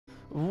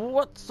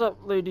What's up,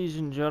 ladies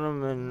and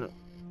gentlemen?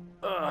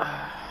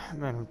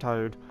 Man, I'm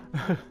tired.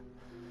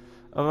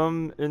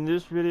 In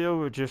this video,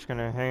 we're just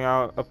gonna hang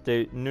out,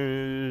 update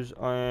news,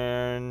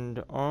 and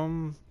a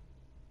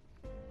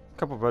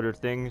couple of other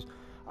things.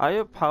 I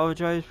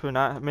apologize for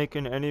not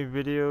making any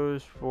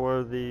videos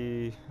for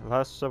the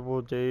last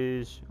several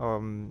days.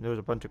 There was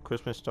a bunch of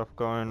Christmas stuff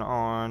going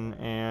on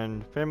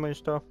and family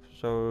stuff,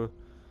 so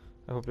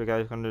I hope you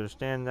guys can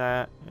understand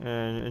that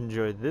and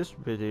enjoy this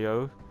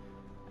video.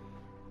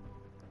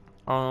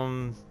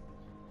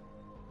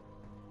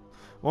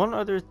 One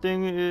other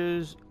thing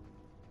is,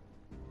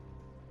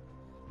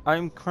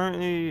 I'm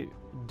currently,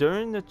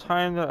 during the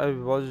time that I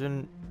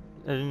didn't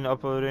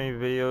upload any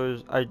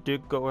videos, I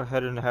did go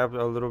ahead and have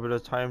a little bit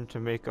of time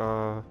to make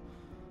I'm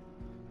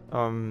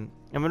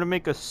gonna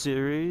make a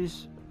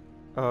series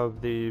of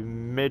the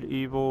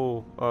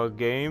medieval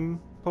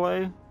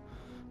gameplay.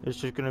 It's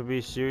just gonna be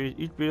a series.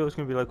 Each video is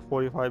gonna be like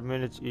 45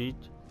 minutes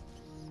each.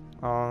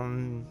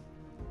 So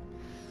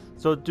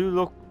do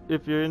look,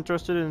 if you're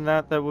interested in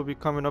that, that will be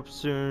coming up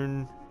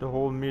soon. The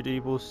whole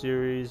medieval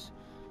series.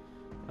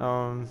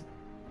 Let's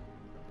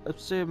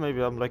say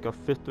maybe I'm like a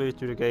fifth way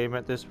through the game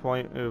at this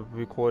point of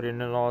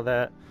recording and all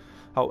that.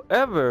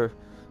 However,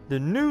 the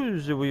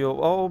news that we have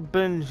all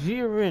been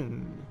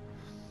hearing.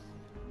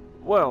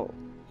 Well,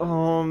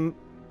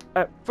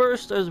 at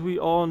first, as we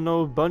all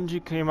know,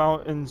 Bungie came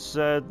out and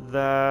said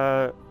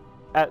that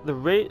at the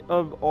rate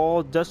of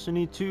all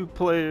Destiny 2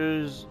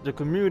 players, the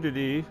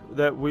community,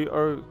 that we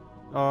are,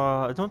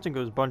 I don't think it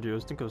was Bungie, I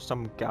think it was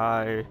some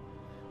guy,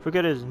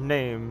 forget his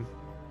name,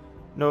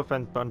 no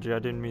offense Bungie, I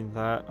didn't mean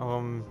that.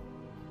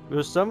 There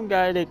was some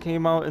guy that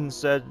came out and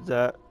said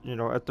that, you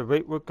know, at the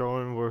rate we're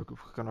going, we're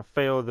gonna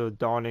fail the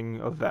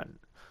dawning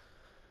event.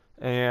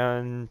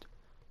 And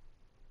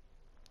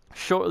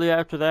shortly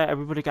after that,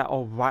 everybody got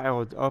all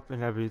riled up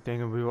and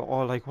everything, and we were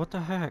all like, what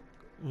the heck?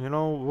 You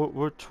know,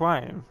 we're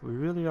trying. We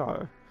really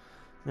are.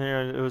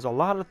 And there was a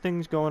lot of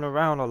things going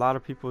around. A lot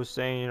of people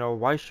saying, you know,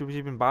 why should we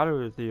even bother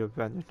with the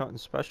event? There's nothing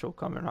special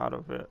coming out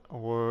of it.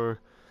 Or,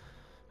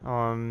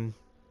 in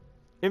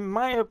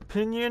my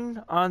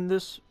opinion on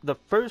this, the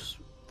first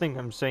thing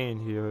I'm saying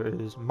here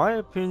is, my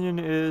opinion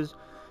is,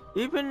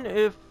 even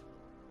if,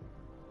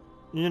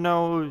 you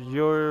know,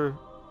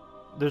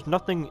 there's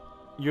nothing,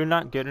 you're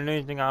not getting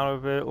anything out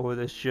of it, or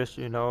it's just,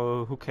 you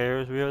know, who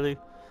cares really?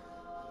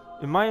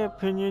 In my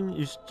opinion,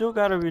 you still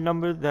gotta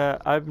remember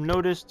that I've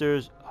noticed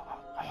there's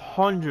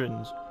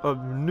hundreds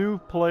of new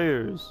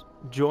players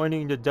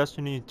joining the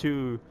Destiny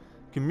 2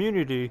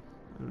 community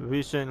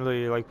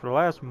recently. Like for the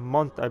last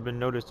month, I've been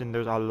noticing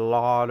there's a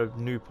lot of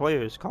new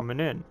players coming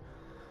in.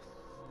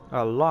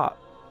 A lot.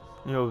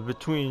 You know,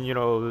 between, you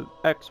know,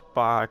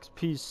 Xbox,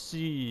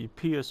 PC,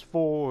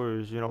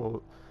 PS4s, you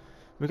know,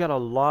 we got a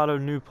lot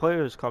of new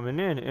players coming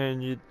in,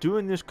 and you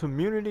doing this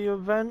community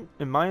event,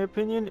 in my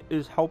opinion,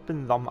 is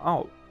helping them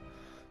out.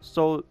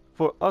 So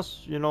for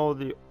us, you know,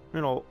 the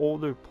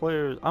older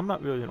players, I'm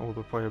not really an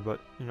older player,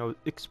 but you know,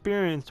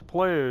 experienced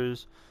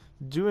players,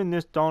 doing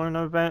this dawning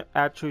event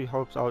actually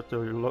helps out the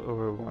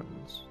lower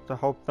ones, to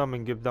help them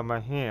and give them a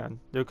hand.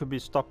 There could be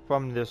stuff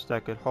from this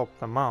that could help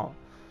them out.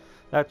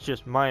 That's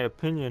just my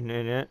opinion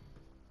in it.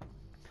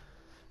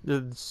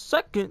 The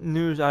second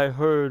news I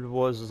heard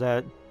was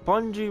that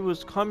Bungie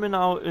was coming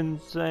out and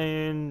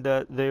saying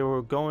that they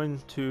were going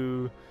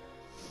to,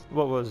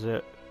 what was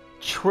it,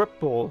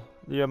 triple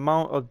the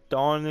amount of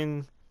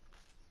dawning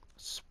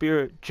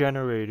spirit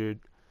generated.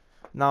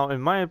 Now, in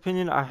my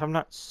opinion, I have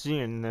not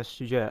seen this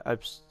yet. I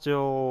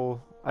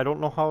don't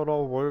know how it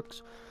all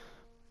works,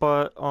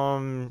 but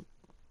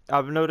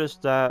I've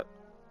noticed that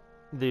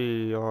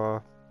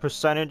the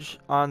percentage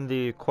on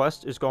the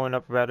quest is going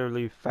up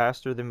rather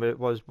faster than it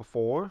was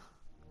before.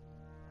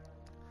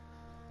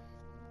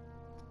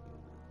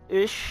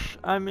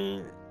 I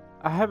mean,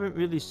 I haven't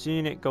really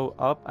seen it go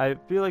up. I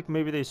feel like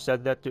maybe they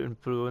said that to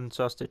influence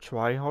us to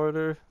try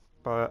harder,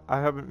 but I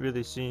haven't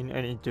really seen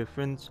any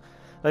difference.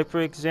 Like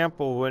for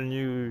example,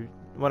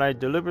 when I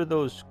deliver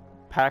those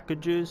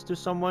packages to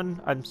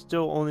someone, I'm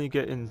still only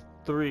getting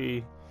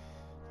 3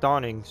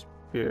 dawning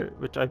spirit,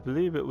 which I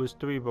believe it was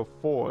 3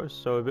 before,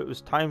 so if it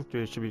was times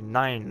 3 it should be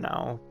 9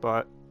 now,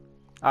 but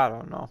I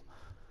don't know.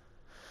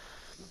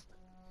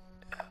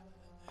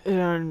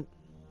 And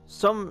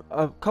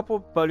a couple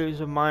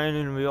buddies of mine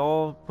and we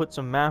all put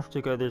some math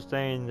together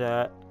saying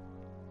that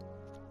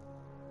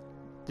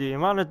the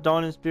amount of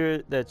dawning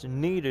spirit that's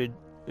needed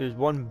is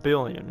 1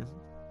 billion,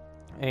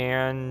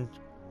 and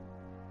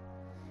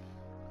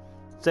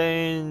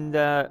saying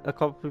that a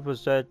couple people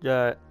said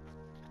that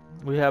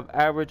we have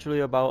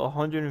averagely about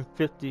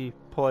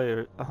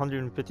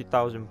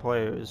 150,000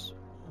 players,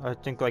 I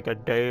think like a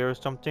day or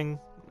something,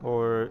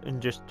 or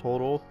in just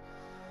total,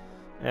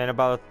 and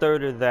about a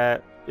third of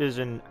that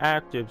isn't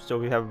active, so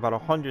we have about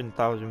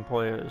 100,000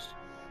 players.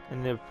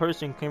 And the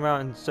person came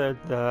out and said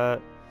that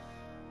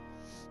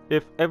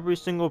if every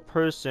single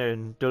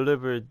person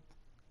delivered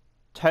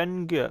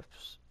 10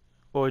 gifts,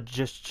 or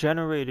just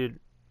generated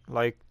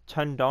like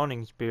 10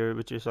 dawning spirit,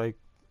 which is like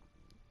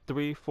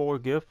 3-4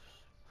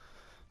 gifts,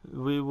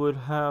 we would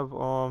have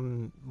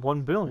 1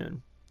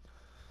 billion.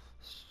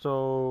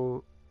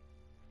 So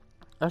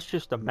that's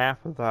just the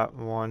math of that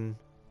one.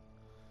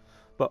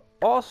 But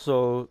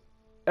also,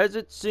 as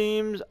it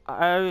seems,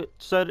 I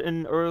said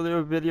in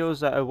earlier videos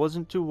that I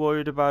wasn't too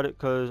worried about it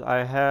because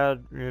I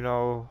had,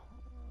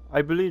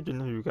 I believed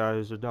in you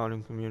guys, the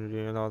Downing community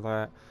and all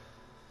that,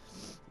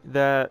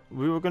 that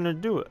we were gonna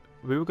do it.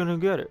 We were gonna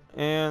get it.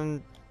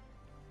 And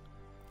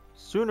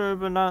sooner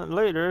but not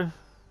later,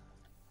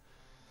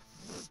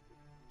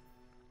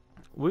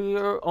 we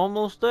are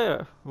almost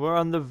there. We're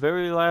on the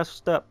very last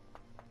step.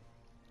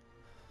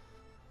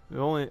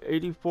 We're only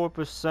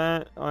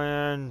 84%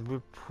 and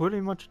we're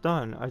pretty much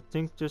done. I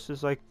think this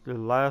is like the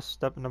last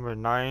step, number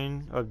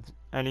 9 of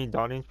any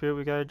Downing Spirit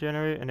we gotta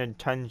generate, and then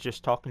 10 is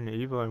just talking to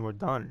Eva and we're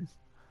done.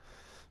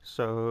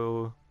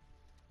 So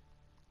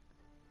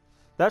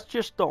that's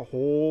just the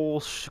whole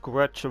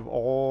stretch of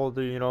all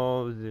the,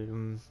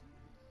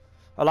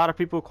 a lot of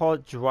people call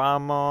it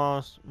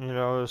drama,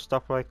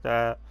 stuff like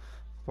that.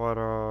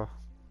 But,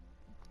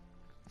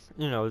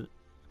 you know,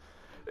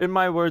 in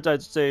my words,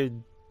 I'd say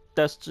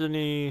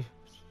destiny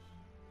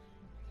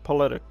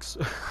politics.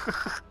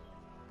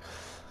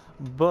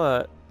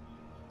 But,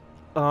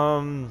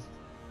 um,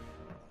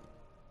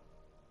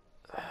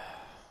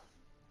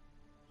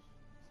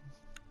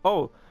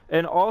 oh,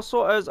 and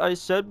also as I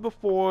said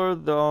before,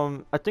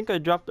 I think I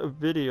dropped a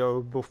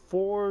video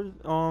before,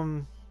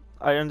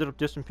 I ended up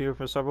disappearing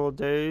for several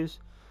days.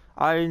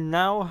 I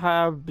now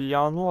have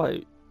Beyond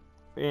Light,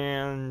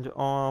 and,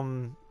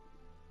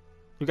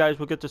 you guys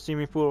will get to see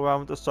me fool around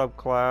with the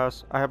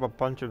subclass. I have a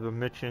bunch of the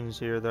missions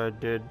here that I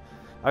did.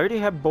 I already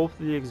have both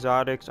the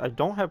exotics. I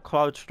don't have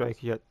Cloud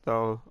Strike yet,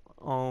 though.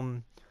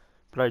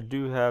 But I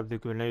do have the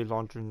grenade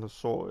launcher and the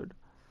sword.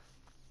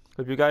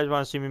 If you guys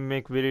want to see me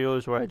make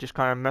videos where I just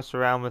kind of mess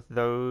around with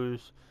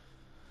those,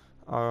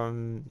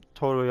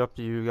 totally up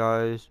to you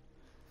guys.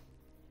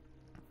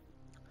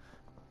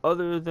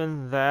 Other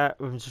than that,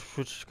 we're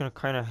just gonna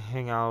kind of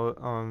hang out,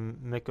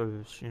 make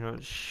a,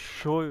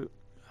 short.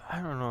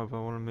 I don't know if I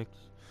want to make.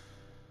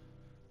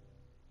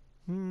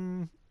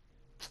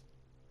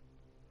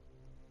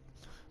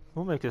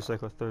 We'll make this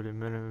like a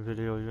 30-minute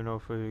video,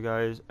 for you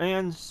guys.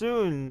 And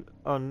soon,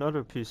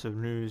 another piece of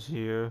news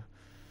here.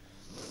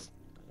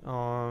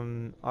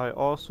 I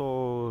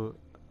also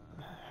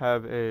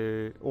have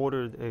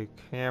ordered a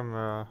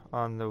camera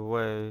on the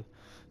way.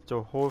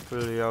 So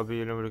hopefully I'll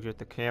be able to get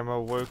the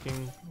camera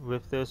working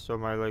with this, so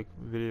my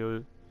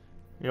video,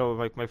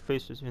 like my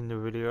face is in the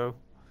video.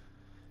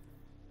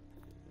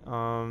 I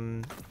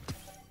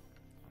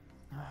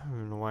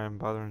don't know why I'm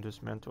bothering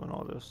dismantling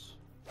all this.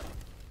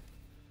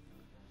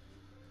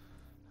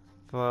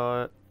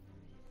 But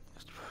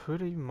that's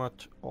pretty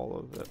much all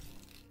of it.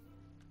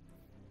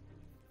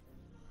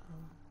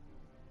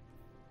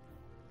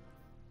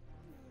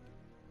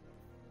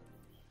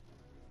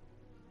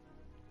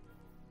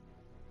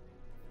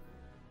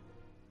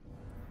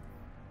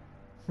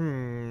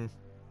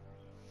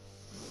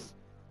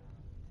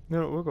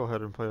 No, we'll go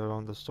ahead and play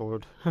around the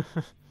sword.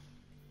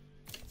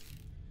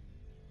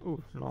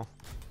 Ooh, no.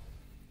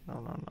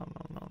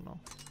 No.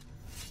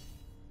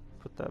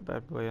 Put that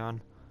bad boy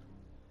on.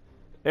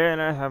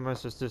 And I have my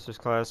statistics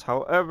class.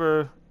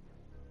 However,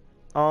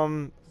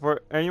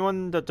 for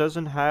anyone that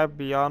doesn't have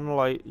Beyond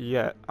Light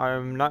yet,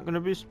 I'm not going to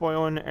be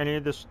spoiling any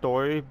of the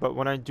story, but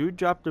when I do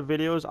drop the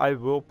videos, I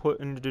will put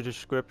in the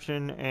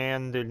description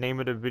and the name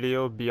of the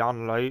video,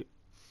 Beyond Light.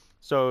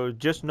 So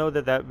just know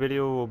that that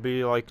video will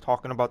be like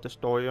talking about the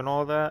story and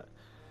all that.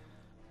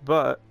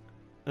 But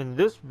in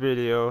this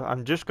video,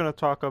 I'm just going to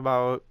talk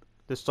about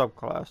the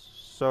subclass.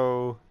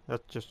 So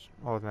that's just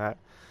all that.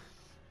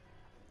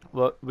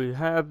 But we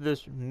have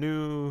this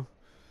new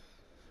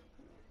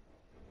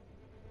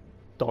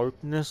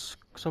darkness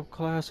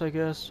subclass, I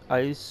guess.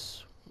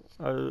 Ice.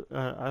 I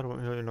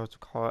don't really know what to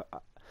call it.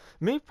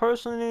 Me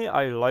personally,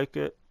 I like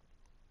it.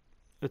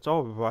 It's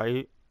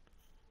alright.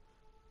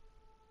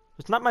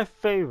 It's not my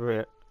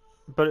favorite,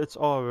 but it's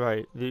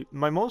alright.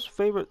 My most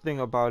favorite thing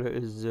about it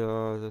is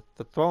the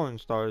throwing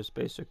stars,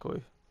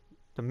 basically.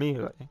 The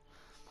melee.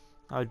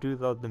 I do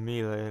love the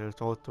melee, the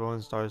whole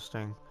throwing stars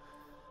thing.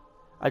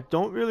 I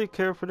don't really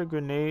care for the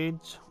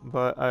grenades,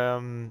 but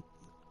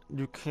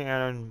you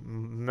can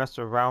mess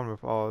around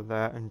with all of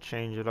that and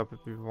change it up if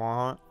you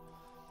want.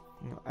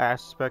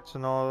 Aspects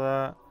and all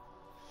that.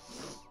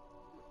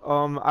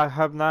 I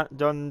have not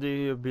done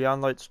the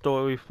Beyond Light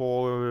story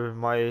for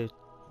my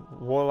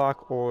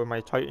Warlock or my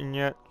Titan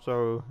yet,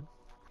 so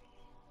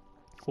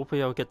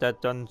hopefully I'll get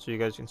that done so you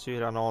guys can see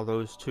it on all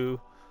those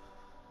too.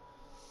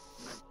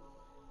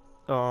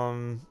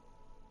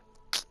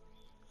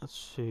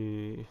 Let's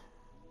see.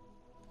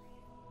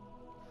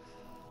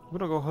 I'm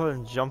gonna go ahead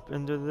and jump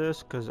into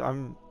this because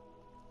I'm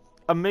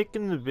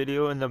making the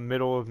video in the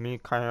middle of me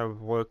kind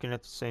of working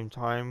at the same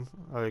time,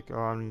 like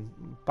on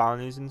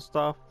bounties and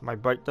stuff. My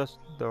bright dust,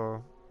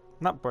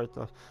 not bright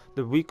dust,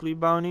 the weekly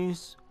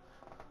bounties.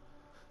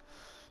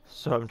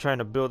 So I'm trying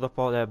to build up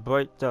all that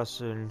bright dust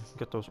and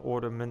get those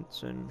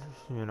ornaments and,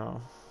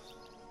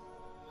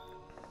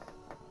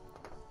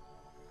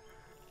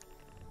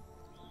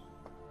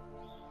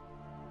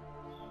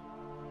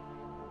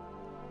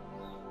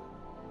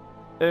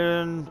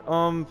 And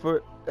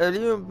for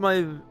any of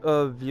my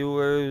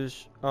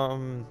viewers,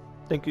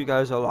 thank you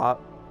guys a lot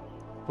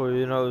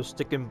for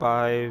sticking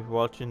by,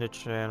 watching the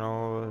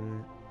channel,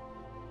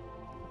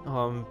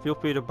 and feel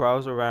free to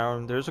browse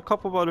around. There's a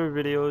couple of other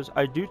videos.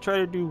 I do try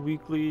to do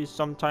weekly.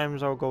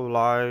 Sometimes I'll go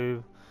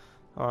live.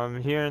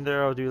 Here and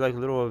there I'll do like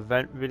little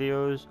event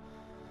videos.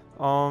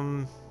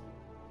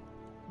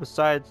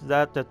 Besides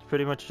that, that's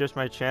pretty much just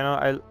my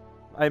channel.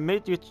 I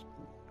made this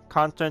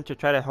content to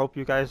try to help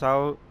you guys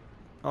out.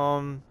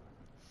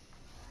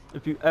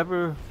 If you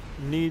ever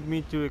need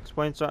me to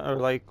explain something or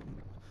like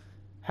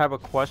have a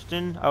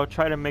question, I'll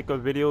try to make a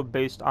video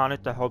based on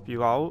it to help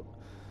you out.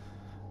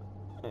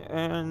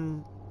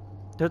 And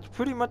that's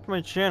pretty much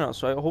my channel,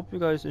 so I hope you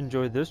guys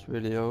enjoyed this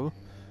video,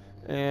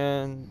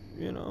 and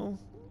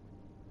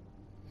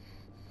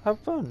have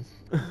fun.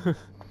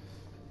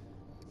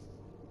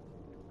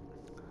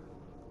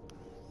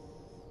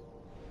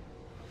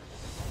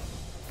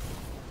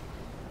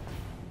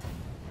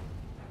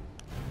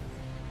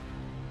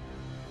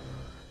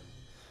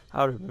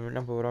 I don't even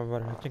remember what I'm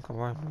running. I think I'm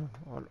running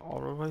an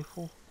auto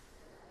rifle.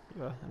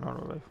 Yeah, an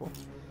auto rifle.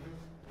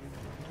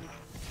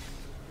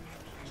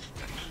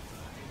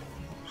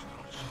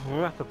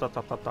 Vermin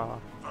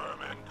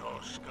go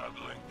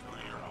scuttling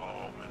through your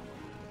home, and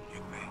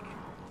you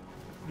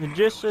think. It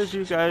just says,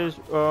 you guys,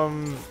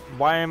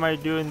 why am I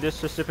doing this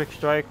specific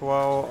strike?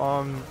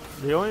 Well,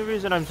 the only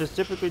reason I'm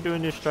specifically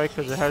doing this strike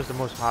because it has the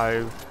most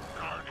hive.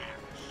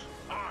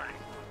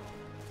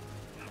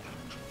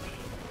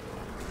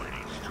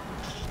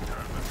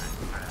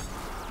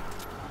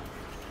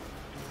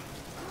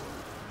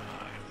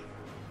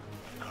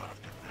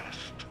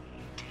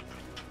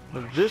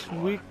 But this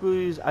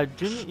weekly's, I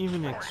didn't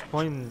even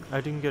explain,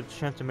 I didn't get a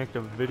chance to make the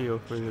video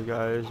for you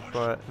guys,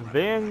 but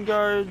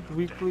Vanguard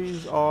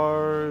weeklies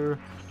are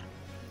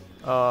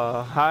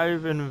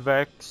Hive and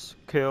Vex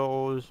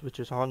kills, which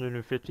is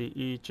 150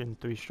 each and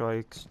 3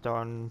 strikes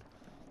done.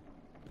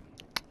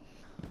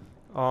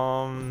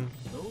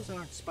 Those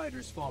aren't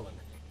spiders falling.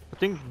 I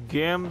think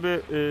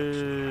Gambit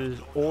is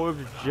orb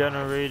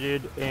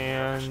generated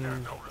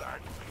and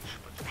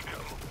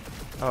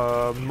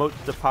Moat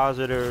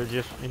Depositor,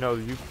 just,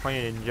 you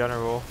playing in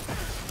general.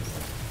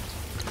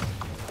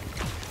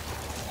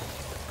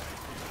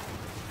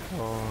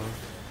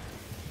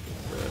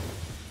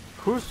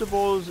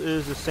 Crucibles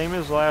is the same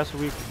as last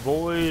week,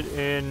 Void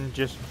in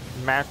just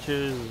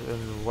matches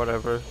and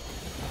whatever.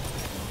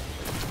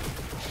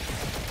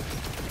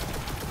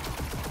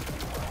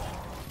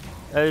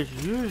 As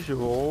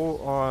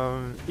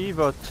usual,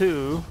 Eva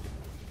 2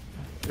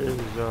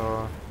 is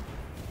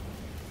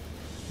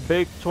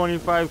bake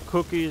 25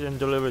 cookies and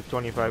deliver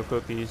 25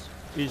 cookies.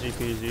 Easy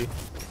peasy.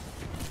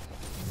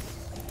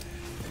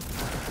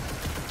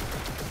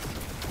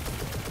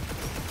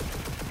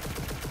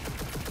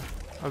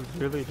 I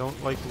really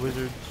don't like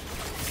wizards.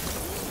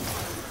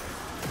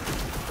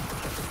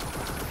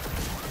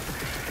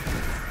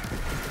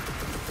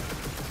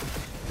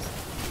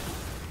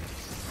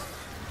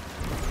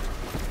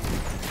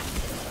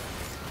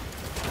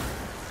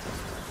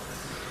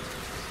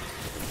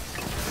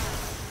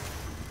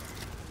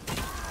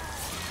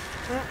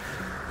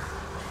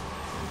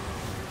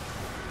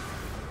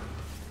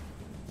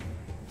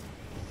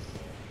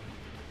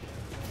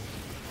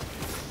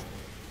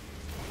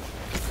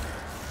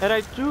 And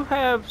I do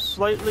have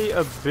slightly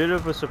a bit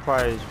of a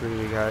surprise for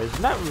you guys.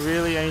 Not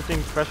really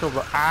anything special,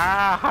 but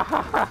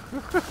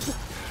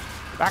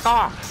back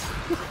off.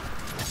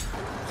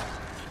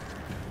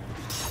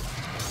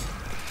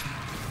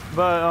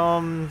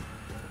 But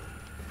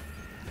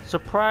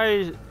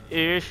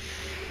surprise-ish.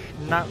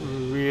 Not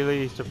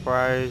really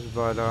surprised,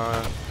 but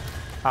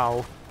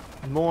ow.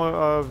 More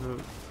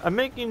of, I'm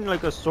making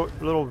like a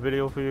little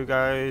video for you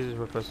guys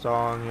with a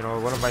song,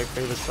 one of my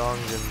favorite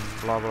songs and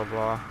blah blah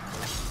blah.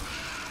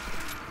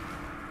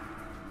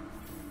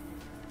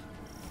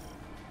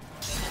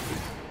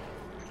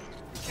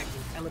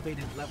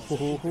 Elevated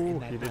levels.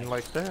 Ooh, you didn't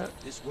like that.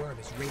 This worm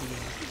is radiating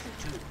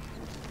too.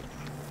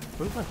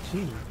 Where's my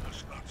team?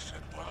 Does not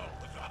sit well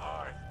with the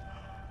hive.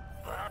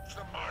 Perhaps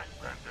the mind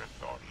bender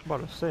thought. I'm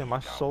about to say, am I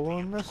solo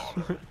in this?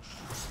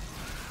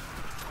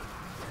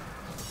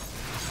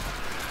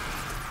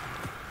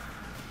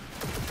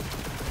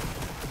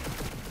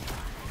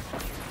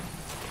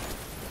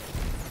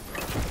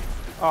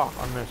 Oh,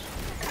 I missed.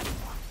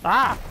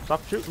 Ah!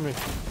 Stop shooting me.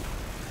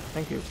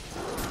 Thank you.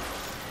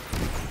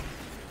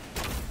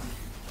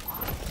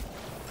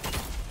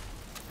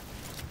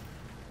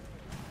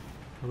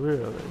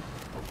 Really?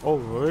 Oh,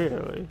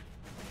 really?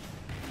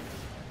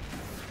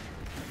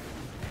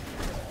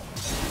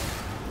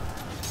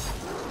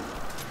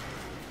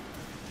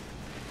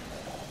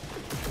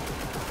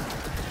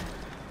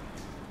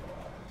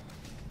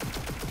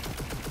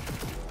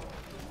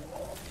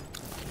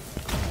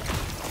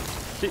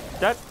 See,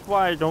 that's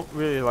why I don't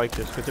really like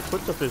this, because it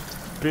puts up this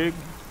big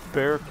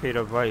barricade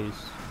of ice,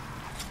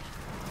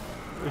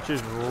 which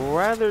is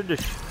rather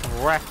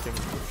distracting.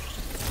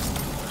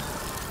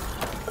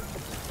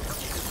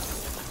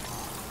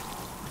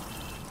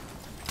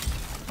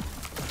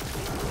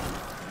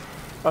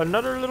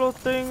 Another little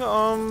thing,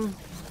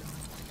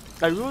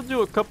 I will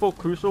do a couple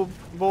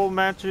Crucible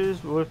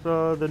matches with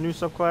the new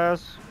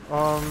subclass.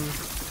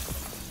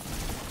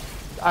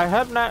 I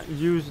have not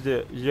used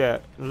it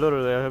yet.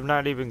 Literally, I have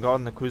not even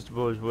gotten the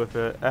Crucibles with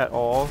it at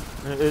all.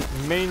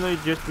 It's mainly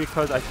just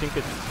because I think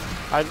it's,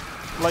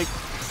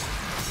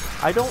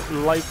 I don't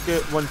like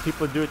it when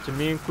people do it to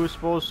me in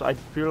Crucibles. I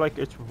feel like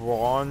it's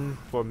wrong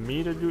for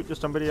me to do it to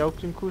somebody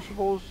else in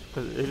Crucibles,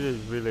 because it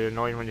is really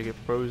annoying when you get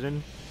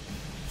frozen.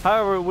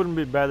 However, it wouldn't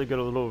be bad to get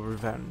a little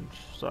revenge,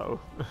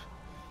 so.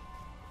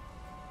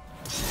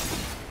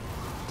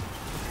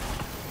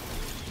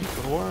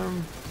 The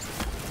worm.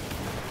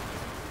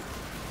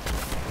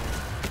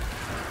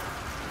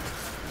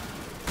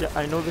 Yeah,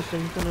 I know this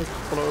thing's gonna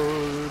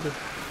explode.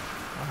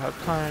 I have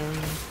time.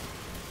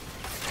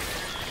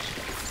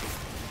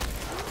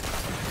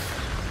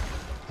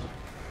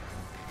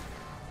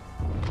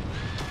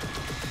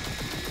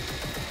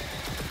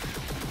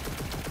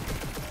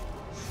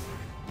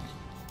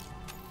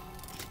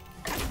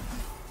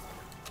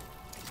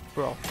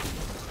 Bro.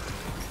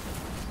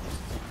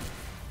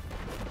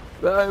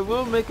 But I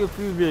will make a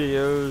few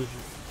videos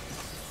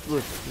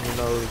with, you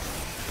know,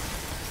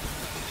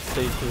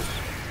 status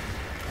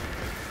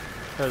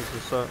as the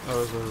sun.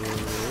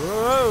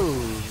 Whoa!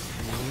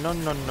 No,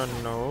 no, no,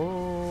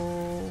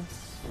 no!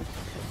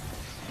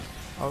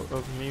 Out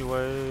of me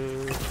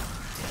way,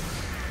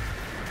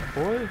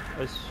 boy!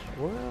 I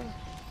swear.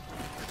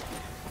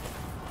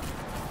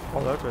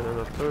 Oh, that's right. There's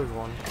a third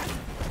one.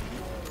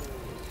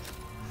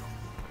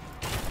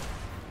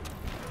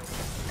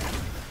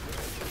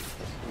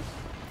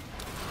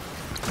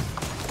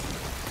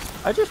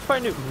 I just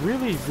find it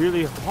really,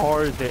 really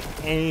hard to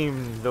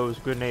aim those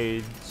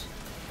grenades.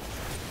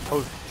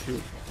 Oh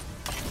shoot.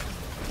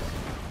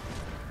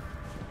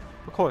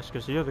 Of course,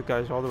 because the other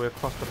guy's all the way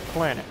across the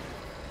planet.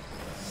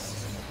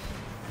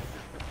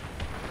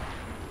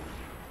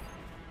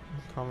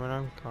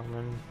 I'm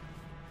coming.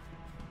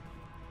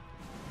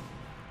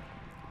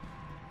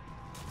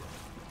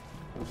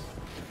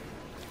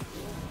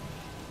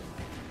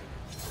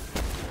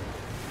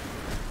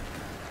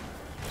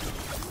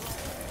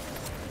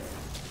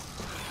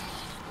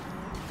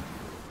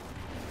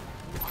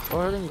 Go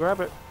ahead and grab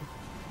it.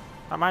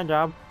 Not my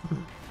job.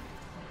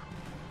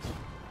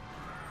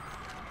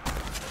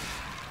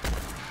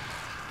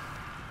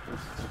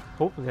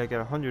 Hopefully I get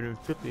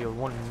 150 of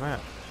one match.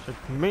 That's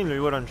mainly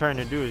what I'm trying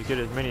to do, is get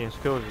as many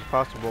skills as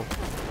possible.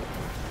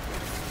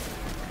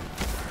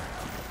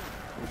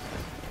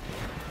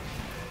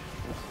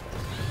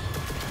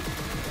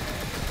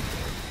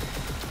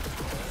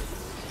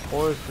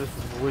 Or is this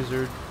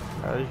wizard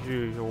as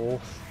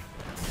usual?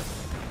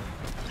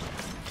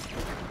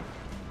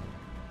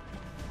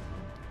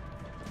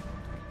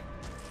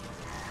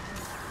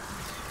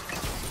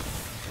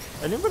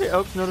 Anybody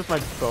else notice my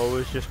bow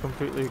is just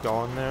completely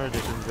gone there,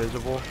 just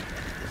invisible?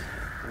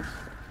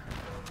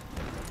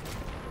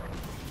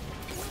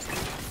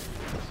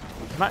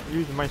 I'm not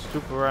using my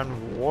super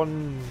on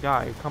one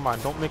guy. Come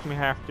on, don't make me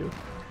have to.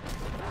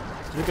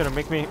 You're gonna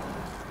make me...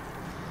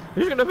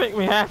 You're gonna make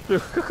me have to!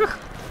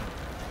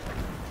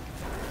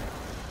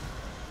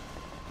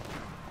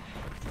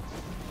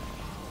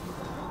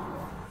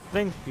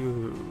 Thank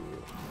you.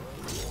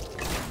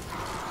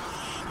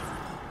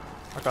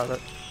 I got it.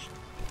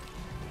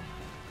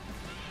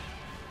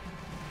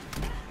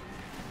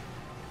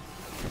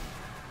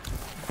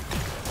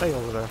 Stay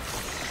over there.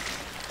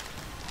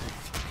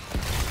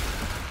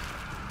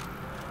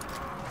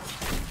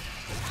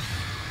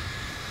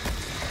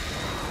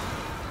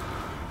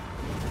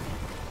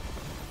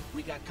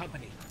 We got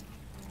company.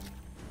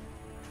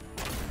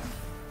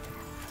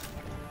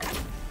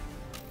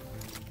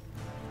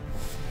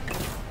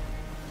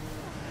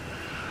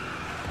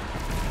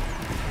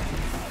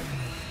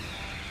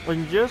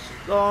 And just,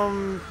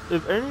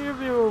 if any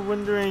of you are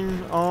wondering,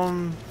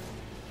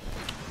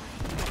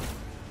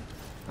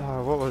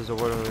 what was the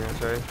word I was gonna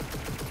say?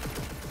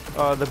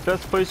 The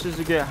best places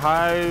to get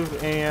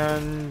Hive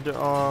and,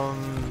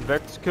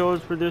 Vex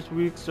kills for this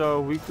week's,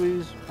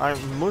 weeklies.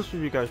 Most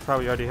of you guys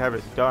probably already have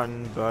it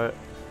done, but...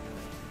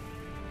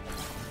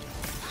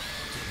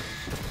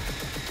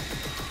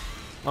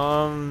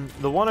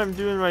 the one I'm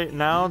doing right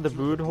now, the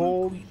Brood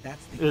Hold,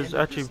 is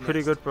actually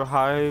pretty good for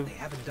Hive.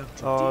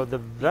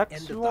 The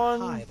Vex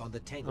one,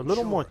 a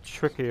little more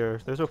trickier.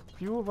 There's a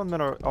few of them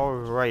that are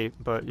alright,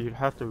 but you'd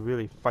have to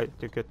really fight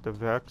to get the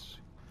Vex,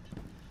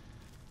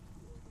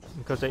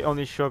 because they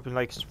only show up in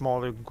like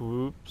smaller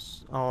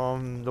groups.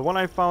 The one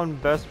I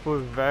found best for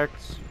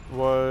Vex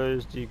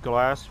was the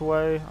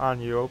Glassway on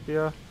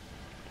Europia,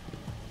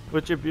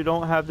 which if you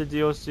don't have the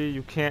DLC,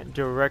 you can't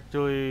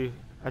directly...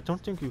 I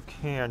don't think you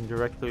can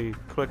directly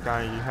click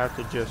on it. You have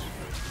to just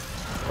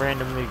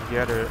randomly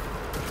get it.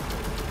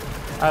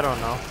 I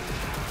don't know.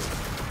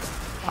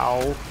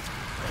 Ow.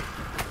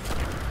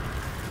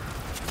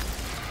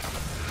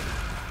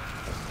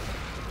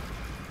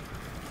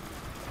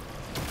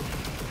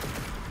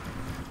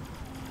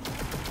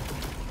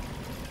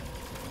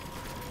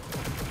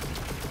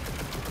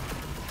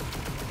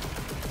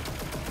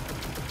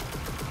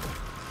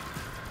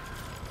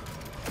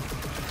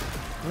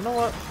 You know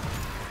what?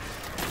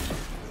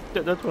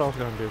 That's what I was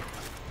gonna do.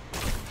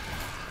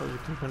 I was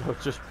thinking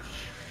of just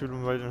shoot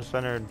them right in the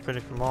center and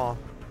finish them off.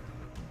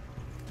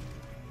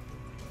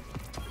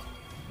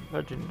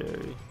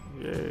 Legendary.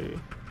 Yay.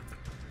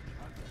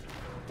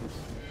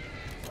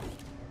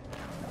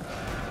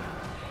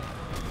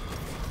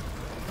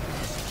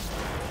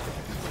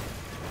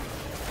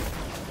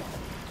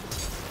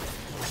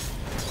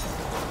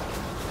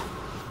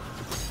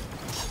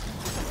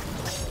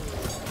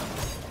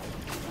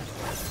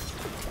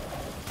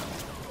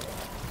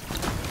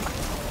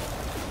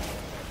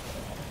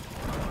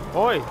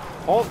 Oi!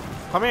 Oh,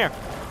 come here!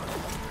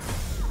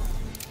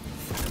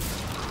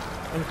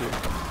 Thank you.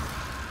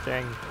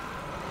 Dang.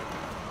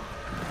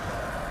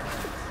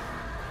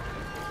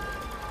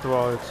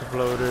 Wow, it's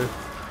exploded.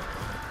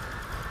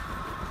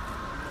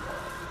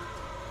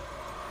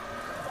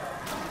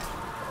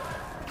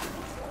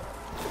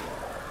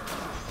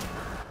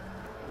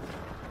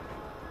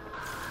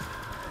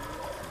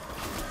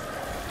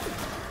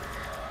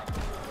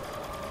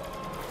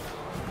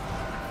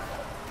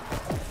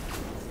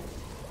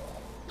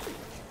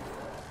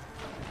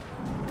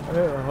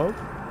 I hope.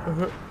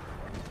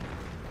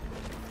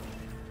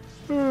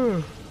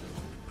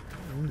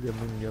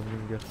 Yum.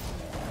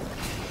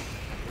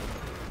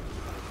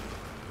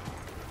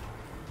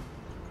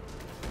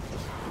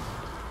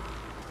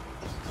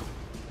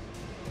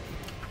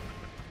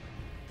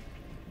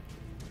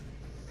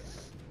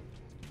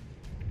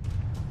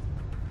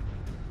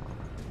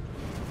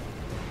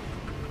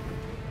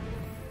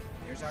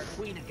 There's our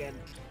queen again.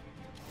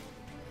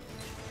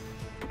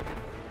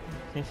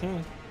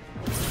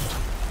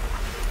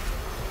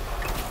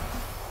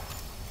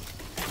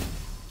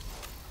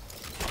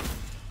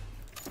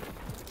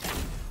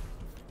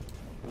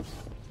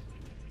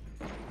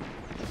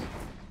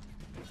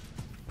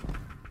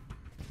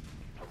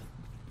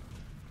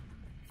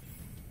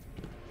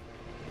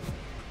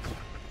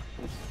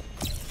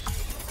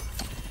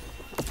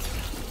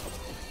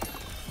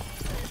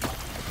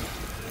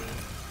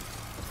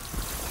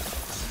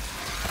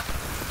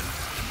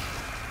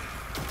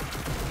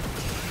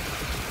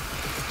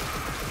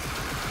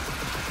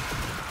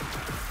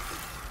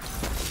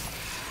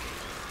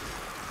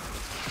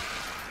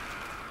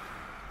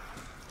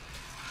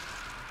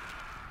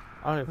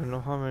 I don't even know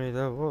how many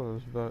that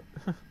was, but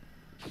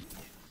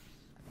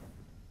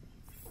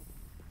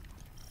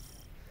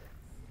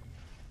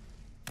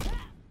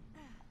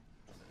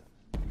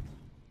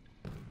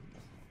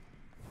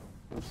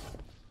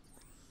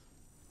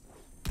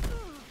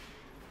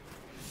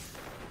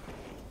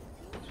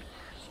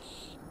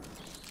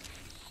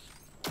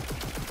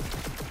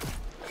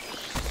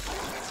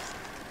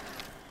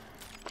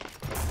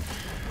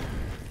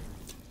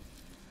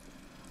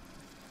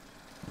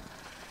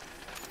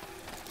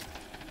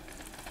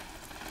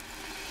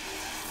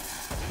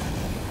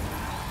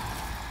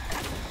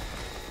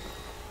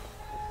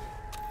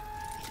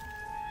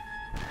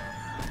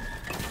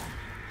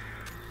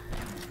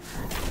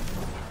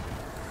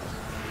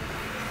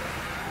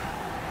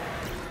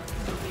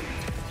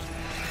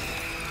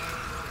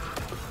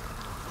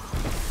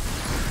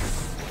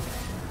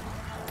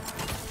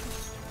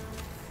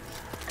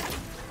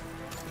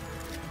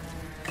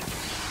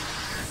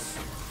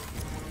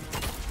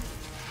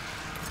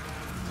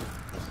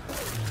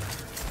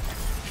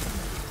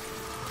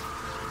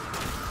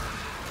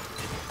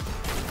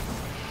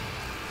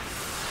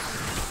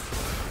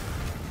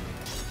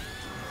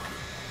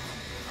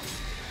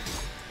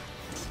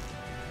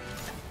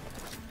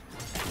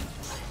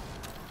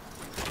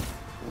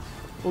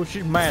oh,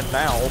 she's mad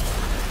now.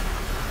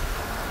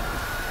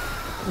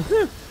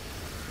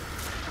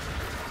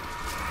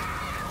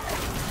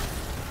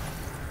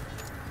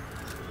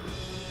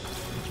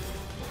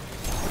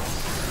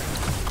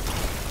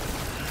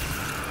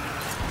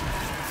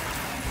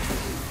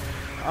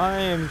 I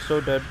am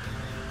so dead.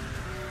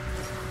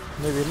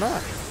 Maybe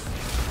not.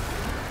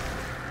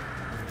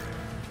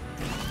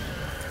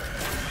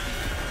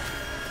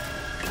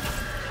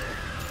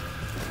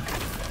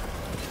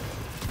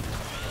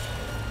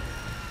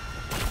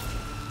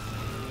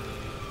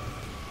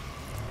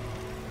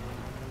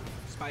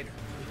 Spider,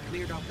 we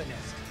cleared off the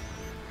nest.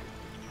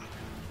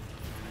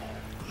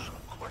 So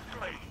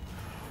quickly?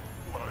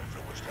 Well, if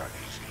it was that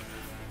easy,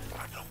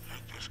 I don't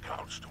think this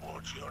counts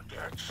towards your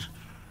debts.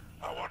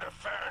 I want a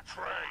fair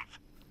trade.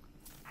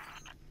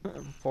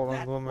 Falling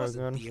That woman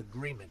wasn't again. the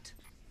agreement.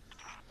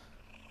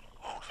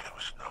 Oh, there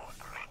was no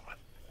agreement.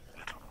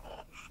 Little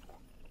monster.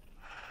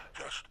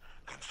 Just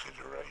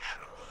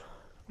considerations.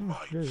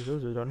 Might Yeah,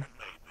 those are done.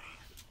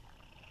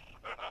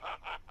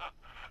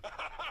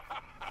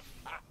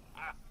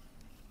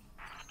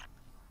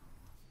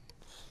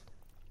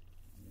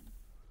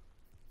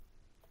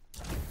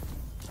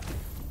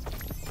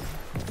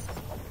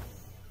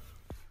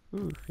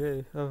 and maybe.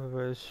 Okay,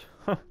 otherwise.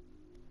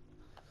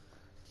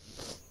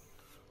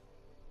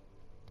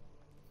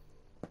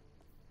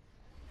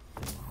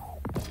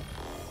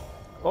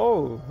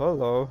 Oh,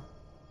 hello.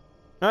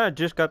 I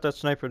just got that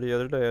sniper the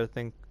other day, I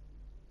think.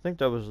 I think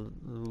that was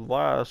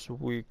last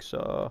week's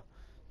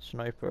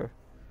sniper.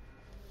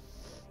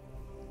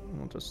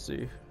 We'll just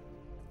see.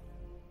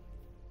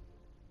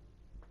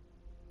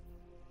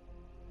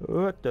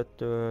 I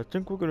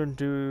think we're gonna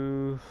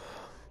do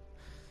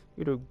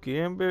either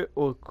Gambit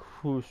or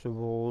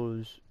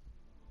Crucibles.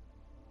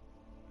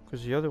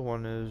 Because the other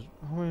one is,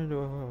 how many do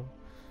I have?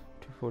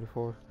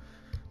 244.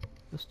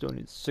 I still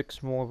need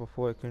 6 more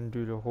before I can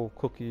do the whole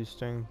cookies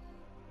thing.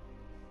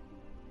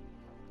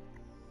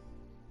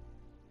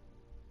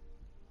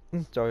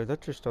 I'm sorry,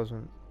 that just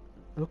doesn't...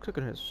 It looks like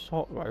an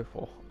assault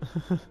rifle.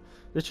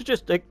 They should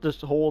just take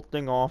this whole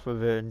thing off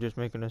of it and just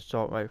make an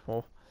assault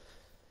rifle.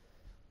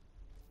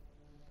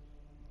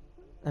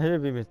 I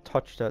didn't even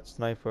touch that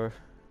sniper.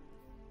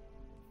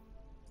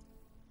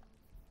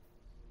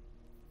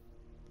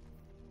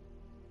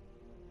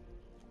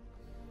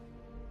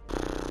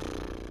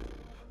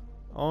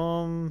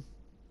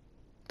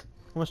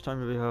 How much time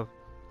do we have?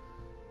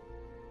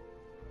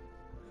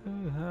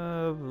 We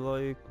have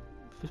like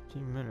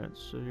 15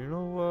 minutes, so you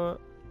know what?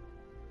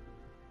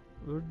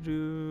 We'll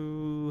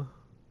do...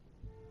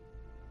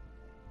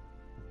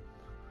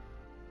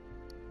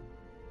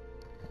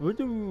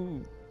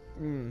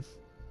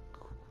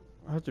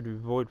 I have to do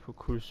Void for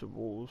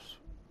Crucibles.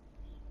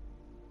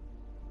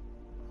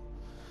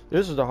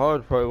 This is the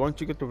hard part. Once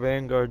you get the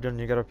Vanguard, then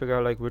you gotta figure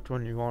out like which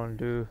one you want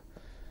to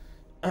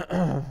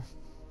do.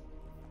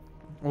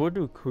 We'll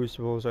do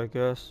Crucibles, I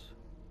guess.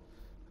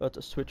 I have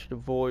to switch to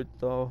Void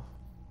though.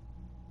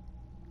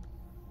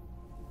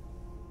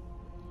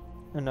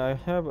 And I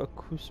have a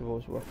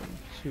Crucibles weapon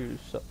too,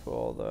 set for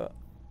all that.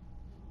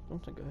 I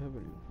don't think I have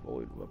any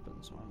Void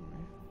weapons on me.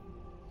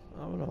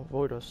 I don't know,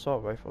 Void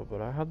assault rifle,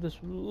 but I have this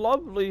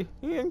lovely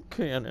hand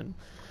cannon.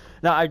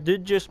 Now I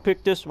did just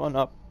pick this one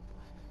up.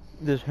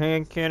 This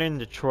hand cannon,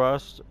 the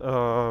Trust,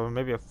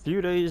 maybe a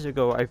few days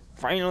ago. I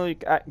finally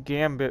got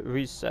Gambit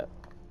reset.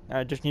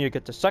 I just need to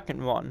get the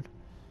second one.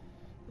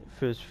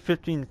 For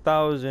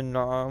 15,000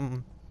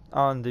 on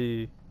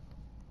the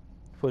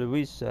for the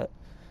reset,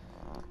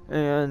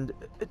 and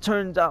it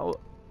turns out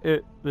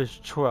it was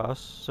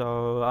Trust.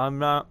 So I'm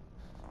not,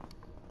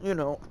 you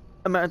know,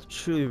 I'm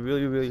actually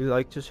really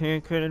like this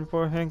hand cannon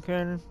for a hand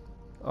cannon.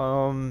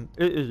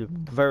 It is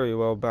very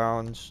well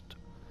balanced,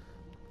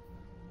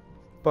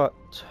 but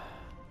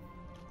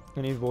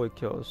I need void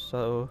kills,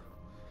 so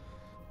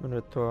I'm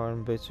gonna throw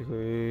on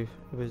basically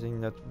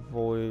everything that's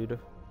void.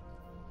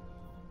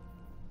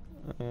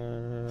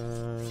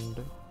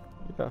 And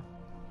yeah,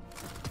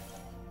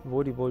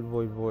 void. It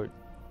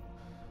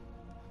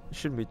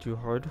shouldn't be too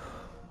hard.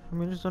 I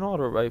mean, it's an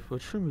auto rifle.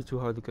 It shouldn't be too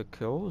hard to get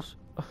kills.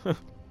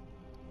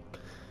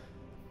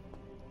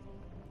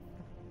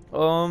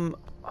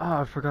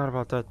 I forgot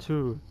about that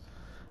too.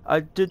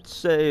 I did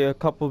say a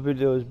couple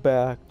videos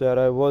back that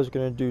I was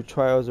gonna do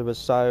Trials of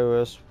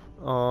Osiris.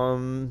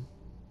 I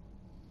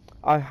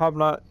have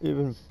not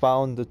even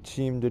found the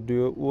team to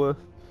do it with.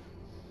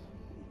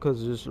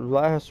 Because this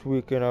last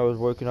weekend I was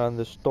working on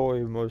the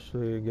story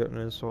mostly and getting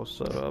this all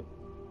set up.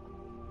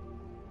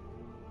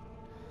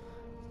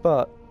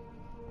 But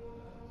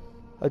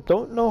I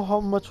don't know how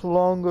much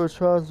longer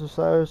Trials of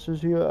Osiris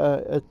is here.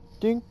 I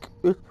think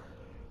it's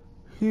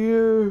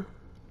here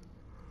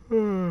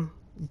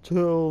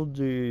until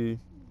the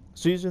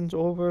season's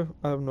over.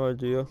 I have no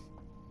idea.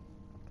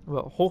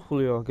 But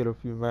hopefully I'll get a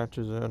few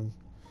matches in.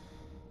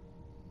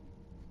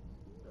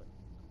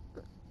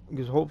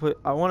 Because hopefully,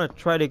 I want to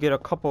try to get a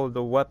couple of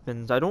the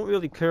weapons. I don't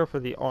really care for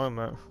the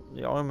armor.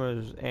 The armor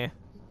is eh.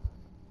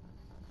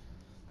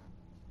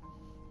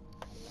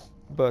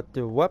 But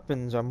the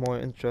weapons I'm more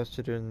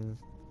interested in.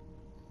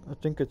 I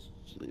think it's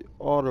the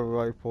auto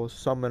rifle,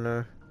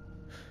 summoner.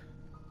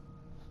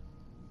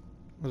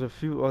 There's a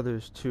few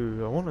others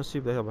too. I want to see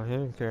if they have a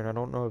hand cannon. I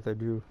don't know if they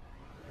do.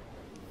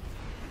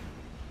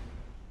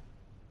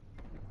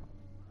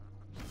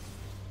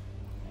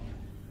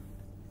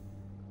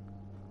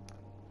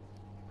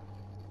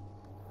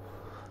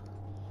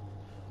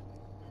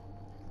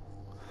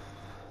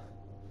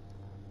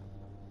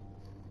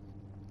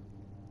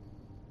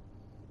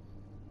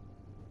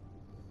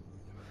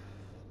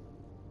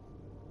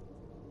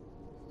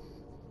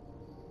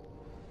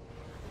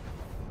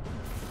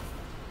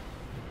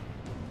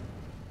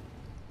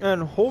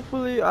 And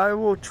hopefully I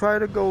will try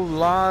to go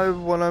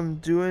live when I'm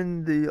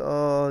doing the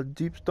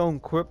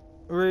Deepstone Crypt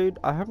raid.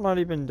 I have not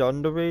even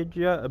done the raid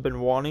yet. I've been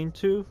wanting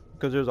to,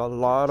 because there's a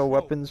lot of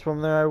weapons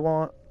from there I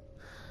want.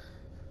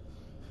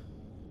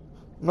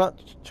 I'm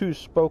not too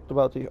stoked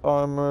about the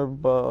armor,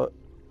 but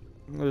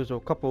there's a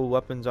couple of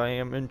weapons I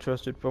am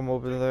interested from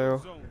over there.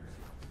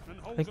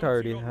 I think I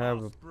already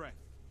have a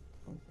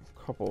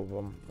couple of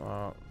them.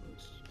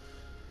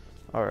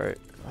 Alright,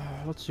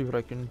 let's see what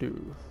I can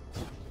do.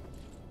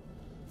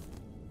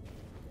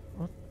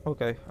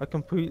 Okay, I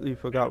completely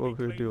forgot what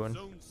we were doing.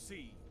 Zone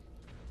C.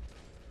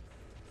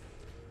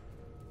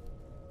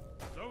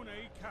 Zone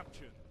A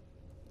captured.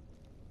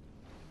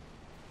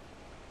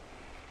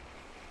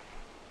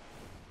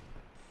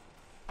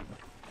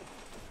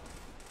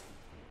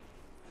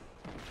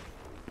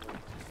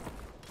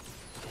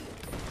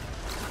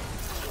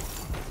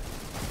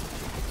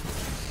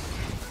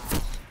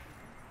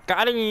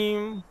 Got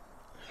him!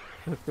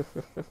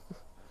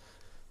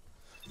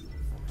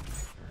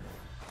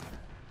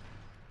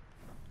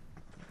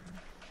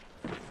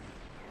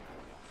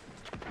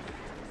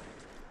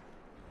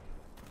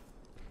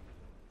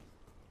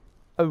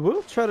 I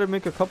will try to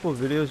make a couple of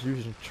videos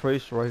using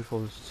trace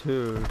rifles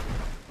too.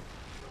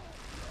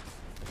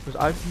 Because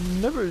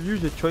I've never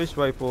used a trace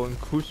rifle in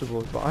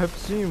Crucible, but I've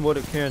seen what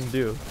it can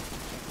do.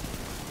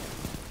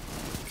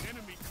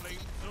 Enemy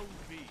claims Zone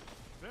B.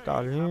 They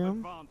Got have him.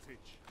 advantage.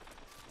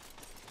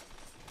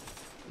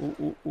 Ooh,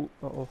 ooh, ooh,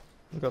 uh-oh.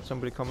 We got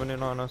somebody coming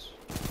in on us.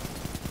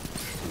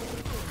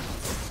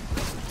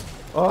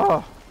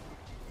 Ah!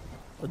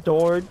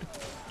 Adored.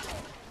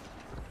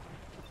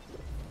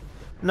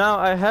 Now,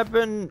 I have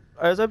been,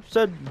 as I've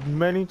said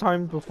many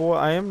times before,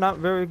 I am not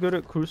very good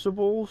at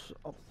Crucibles,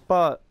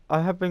 but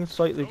I have been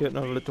slightly getting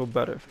a little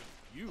better.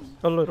 You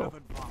A little. have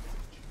advantage.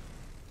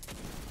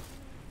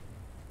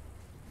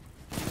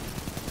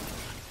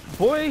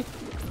 Boy!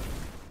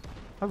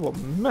 I will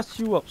mess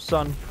you up,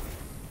 son.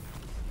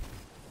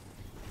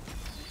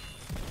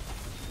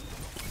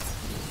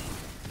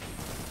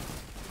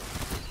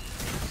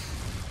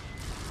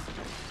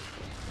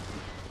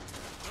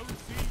 Zone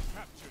C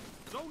captured.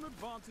 Zone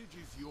advantage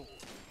is yours.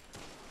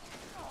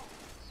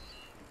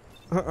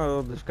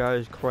 Uh-oh, this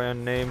guy's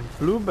clan name.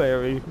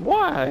 Blueberry.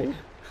 Why?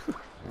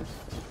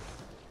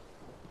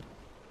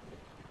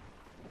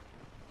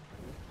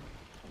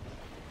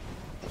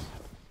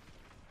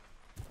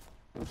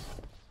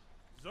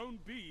 Zone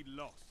B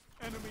lost.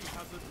 Enemy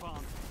has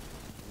advantage.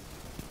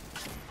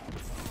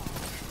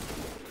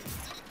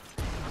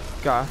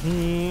 Got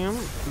him.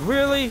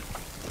 Really?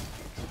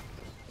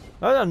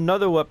 That's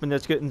another weapon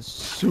that's getting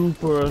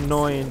super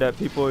annoying that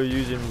people are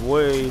using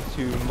way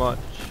too much.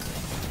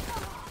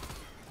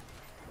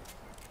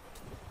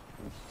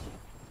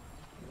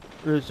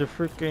 There's a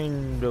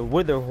freaking the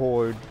Wither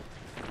Horde.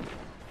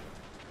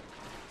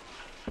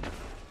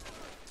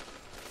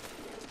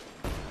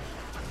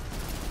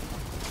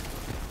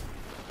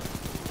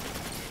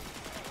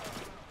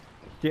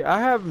 Yeah, I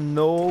have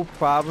no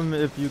problem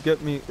if you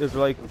get me, if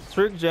like,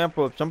 for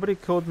example, if somebody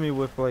killed me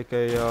with like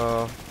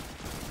a,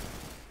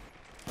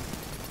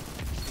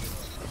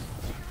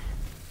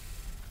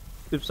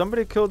 if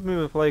somebody killed me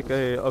with like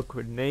a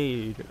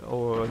grenade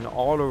or an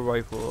auto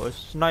rifle, a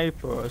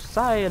sniper, a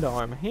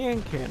sidearm,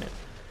 hand cannon,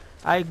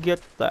 I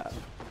get that.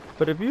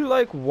 But if you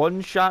like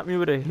one-shot me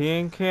with a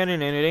hand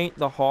cannon and it ain't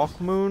the Hawk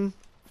Moon,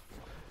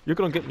 you're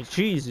gonna get me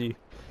cheesy.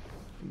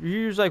 You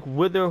use like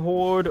Wither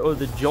Horde or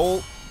the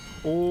Jolt.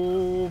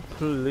 Oh,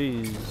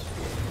 please.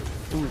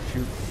 Oh,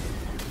 shoot.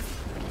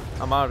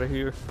 I'm out of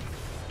here.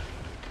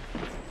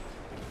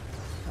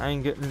 I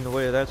ain't getting in the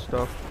way of that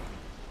stuff.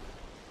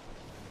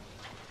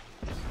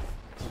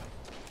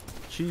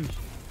 Jeez.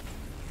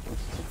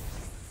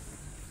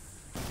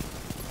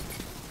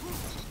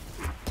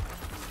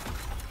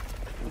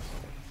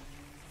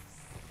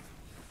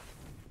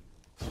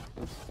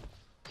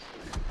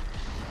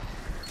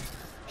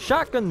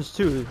 Shotguns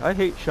too. I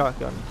hate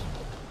shotguns.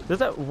 There's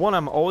that one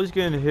I'm always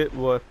getting hit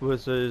with,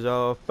 which is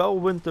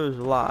Fellwinter's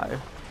Lie.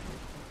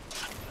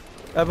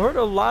 I've heard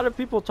a lot of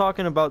people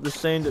talking about this,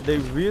 saying that they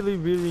really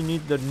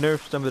need to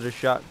nerf some of the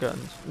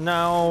shotguns.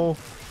 Now,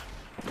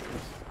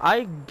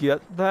 I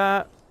get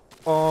that.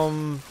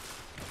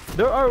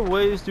 There are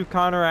ways to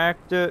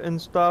counteract it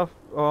and stuff.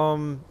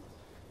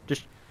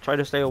 Just try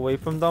to stay away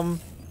from them.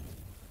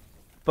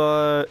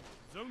 But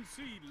Zone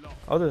C lost.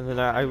 other than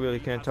that, I really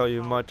can't tell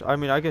you much. I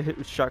mean, I get hit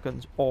with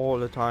shotguns all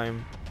the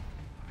time.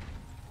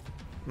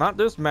 Not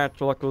this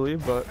match, luckily,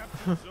 but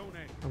Zone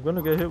A. I'm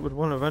gonna get hit with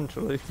one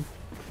eventually.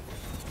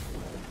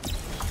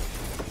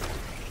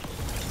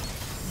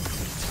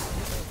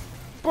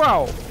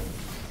 Bro!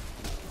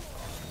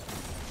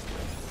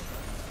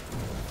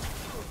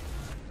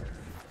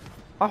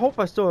 I hope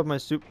I still have my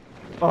soup.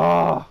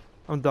 Ah,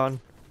 I'm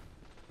done.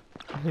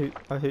 I hate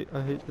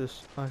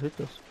this. I hate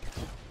this.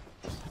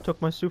 It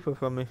took my super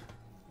from me.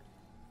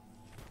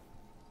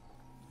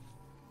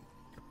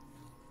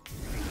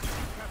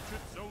 Captured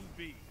Zone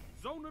B.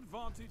 Zone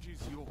advantage is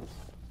yours.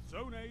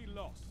 Zone A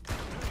lost.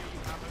 Enemy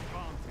have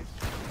advantage.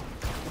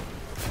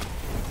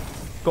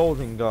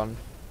 Golden gun.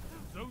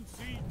 Zone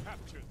C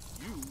captured.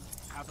 You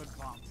have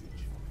advantage.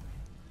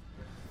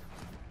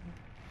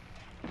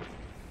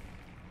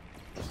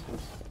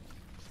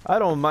 I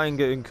don't mind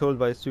getting killed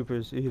by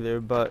supers either,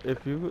 but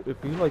if you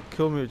like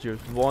kill me with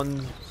just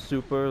one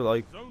super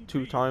like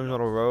 2 times in a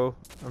row,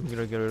 I'm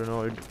gonna get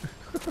annoyed.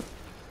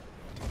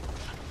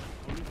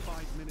 Only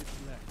 5 minutes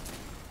left.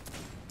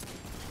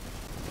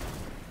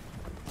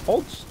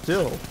 Hold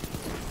still.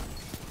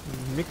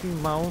 Mickey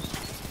Mouse.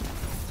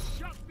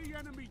 Shut the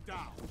enemy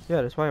down.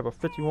 Yeah, that's why I have a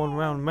 51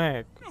 round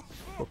mag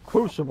for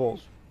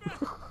crucibles.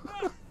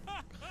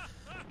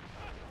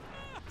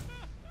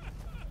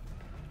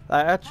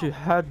 I actually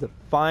had to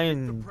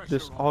find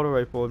this auto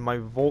rifle in my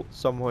vault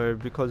somewhere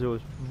because it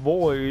was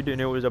void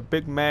and it was a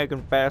big mag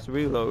and fast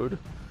reload.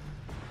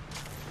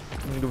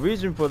 And the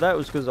reason for that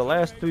was because the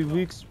last 3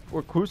 weeks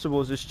for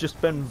crucibles it's just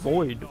been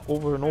void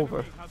over and over.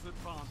 Enemy has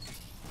advantage.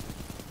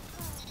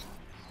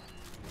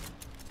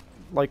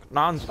 like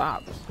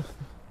non-stop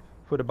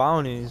for the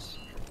bounties.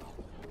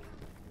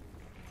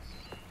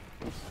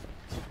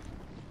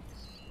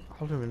 I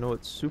don't even know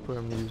what super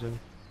I'm using.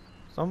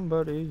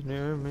 Somebody's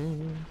near me.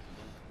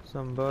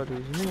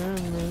 Somebody's near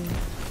me.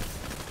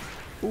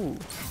 Ooh,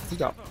 he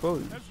got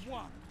froze.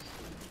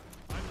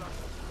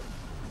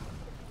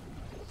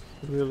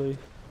 Really?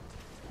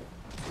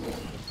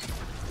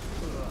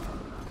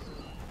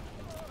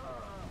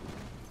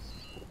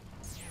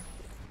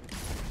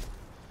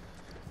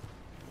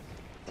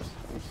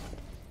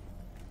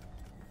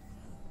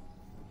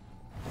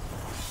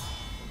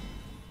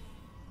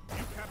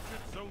 You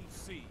captured Zone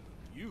C.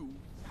 You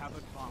have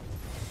advanced.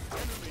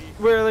 Enemy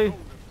Really? zone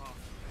advantage.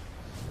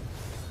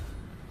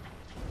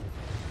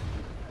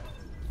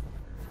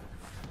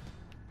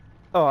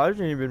 Oh, I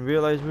didn't even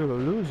realize we were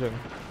losing.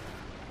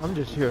 I'm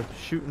just here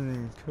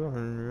shooting, killing,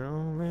 you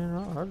know, man.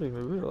 I didn't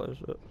even realize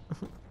it.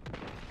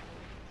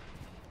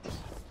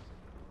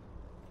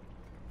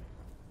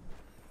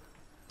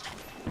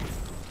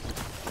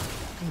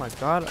 Oh my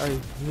god, I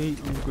hate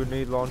you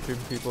grenade launching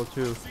people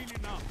too. Seen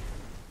enough.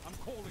 I'm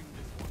calling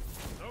this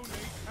one.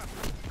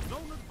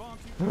 Zone A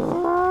captured. Zone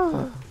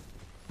advantage.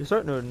 You're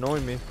starting to annoy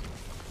me.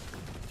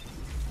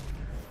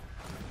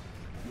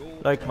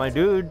 Like, my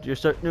dude, you're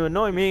starting to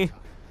annoy me.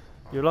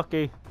 You're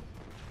lucky.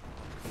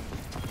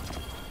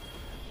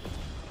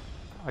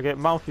 I get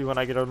mouthy when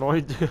I get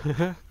annoyed.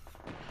 No,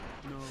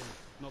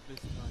 not this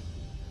time.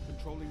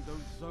 Controlling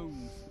those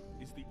zones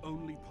is the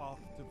only path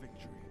to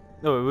victory.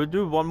 No, we'll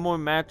do one more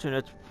match and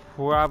it's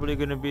probably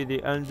gonna be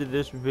the end of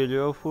this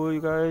video for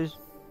you guys.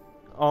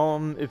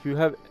 If you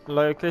have,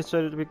 like I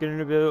said at the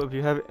beginning of the video, if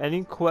you have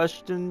any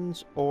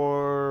questions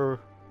or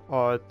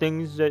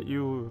things that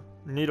you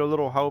need a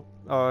little help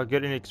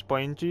getting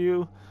explained to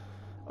you,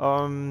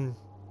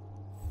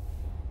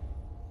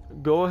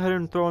 go ahead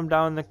and throw them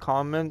down in the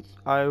comments.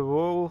 I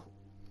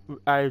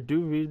do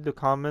read the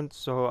comments,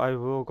 so I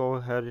will go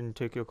ahead and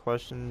take your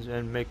questions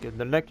and make it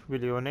the next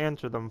video and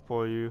answer them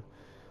for you.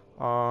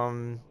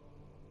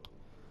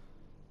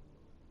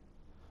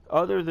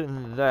 Other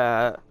than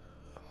that,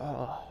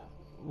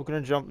 we're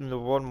gonna jump into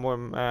one more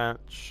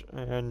match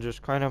and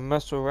just kind of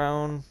mess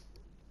around.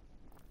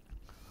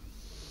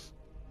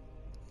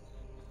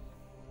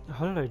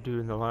 How did I do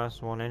in the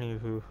last one,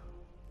 anywho?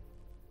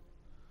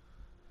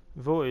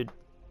 Void.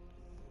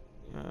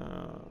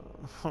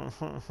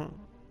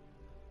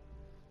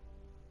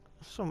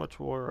 So much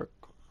work.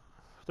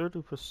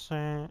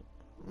 30%.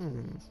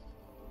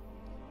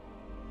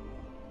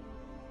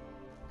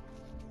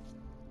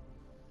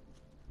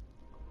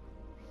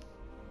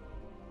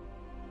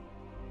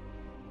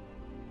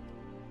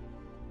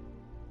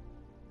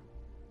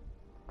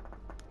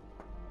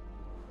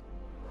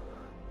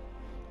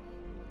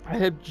 I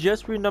have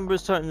just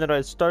remembered something that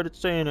I started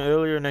saying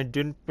earlier and I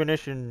didn't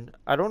finish, and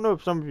I don't know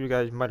if some of you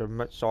guys might have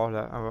saw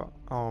that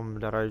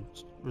that I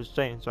was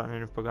saying something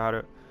and forgot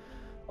it.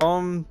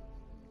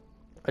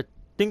 I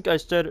think I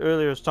said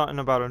earlier something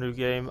about a new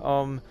game.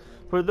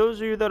 For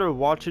those of you that are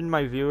watching,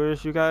 my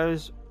viewers, you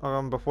guys,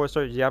 before I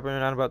started yapping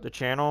on about the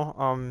channel,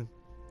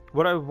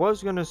 what I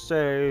was gonna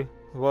say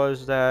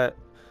was that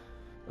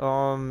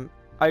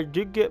I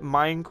did get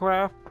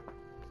Minecraft.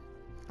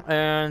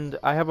 And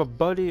I have a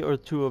buddy or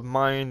two of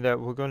mine that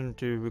we're going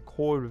to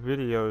record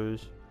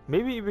videos,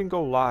 maybe even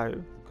go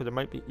live, because it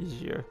might be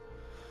easier.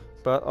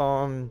 But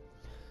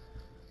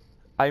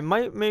I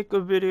might make a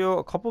video,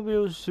 a couple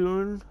videos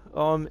soon.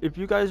 If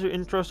you guys are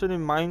interested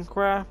in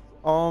Minecraft,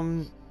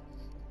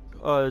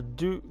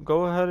 do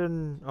go ahead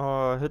and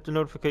hit the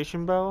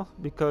notification bell,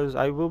 because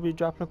I will be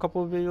dropping a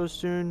couple of videos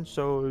soon.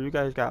 So you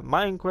guys got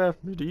Minecraft,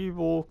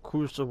 Medieval,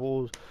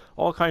 Crucibles,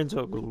 all kinds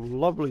of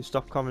lovely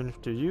stuff coming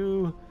to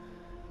you.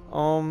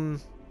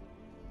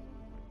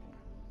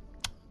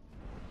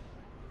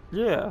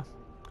 Yeah.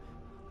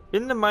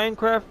 In the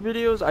Minecraft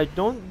videos, I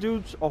don't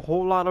do a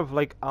whole lot of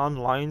like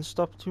online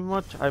stuff too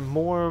much. I'm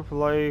more of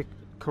like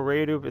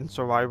creative and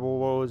survival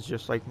worlds,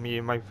 just like me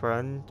and my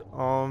friend.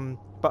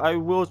 But I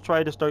will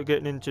try to start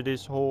getting into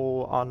this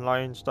whole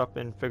online stuff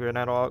and figuring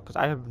that out, because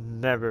I have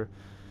never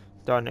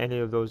done any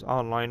of those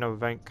online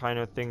event kind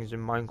of things in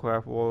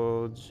Minecraft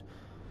worlds.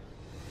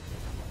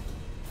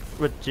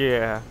 But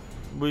yeah,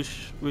 we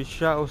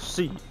shall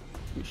see.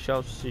 We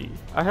shall see.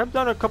 I have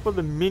done a couple of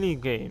the mini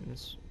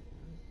games,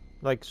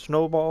 like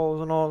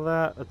snowballs and all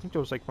that. I think it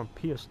was like from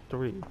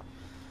PS3.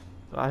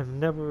 I've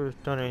never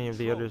done any of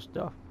the other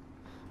stuff.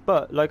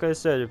 But like I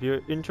said, if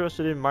you're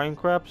interested in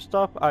Minecraft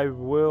stuff, I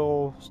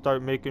will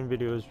start making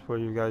videos for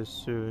you guys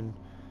soon.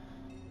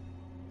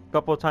 A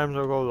couple of times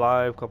I'll go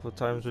live, a couple of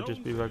times will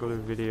just be regular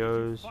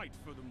videos.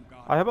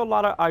 I have a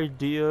lot of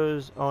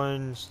ideas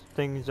on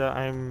things that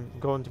I'm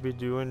going to be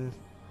doing.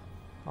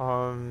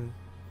 A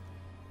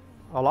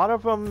lot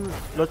of them,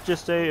 let's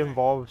just say,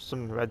 involve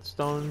some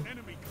redstone.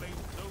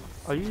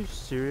 Are you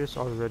serious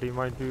already,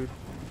 my dude?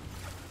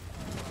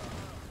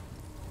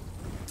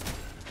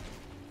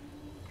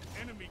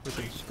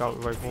 Freaking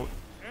scout rifle.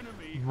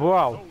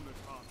 Wow.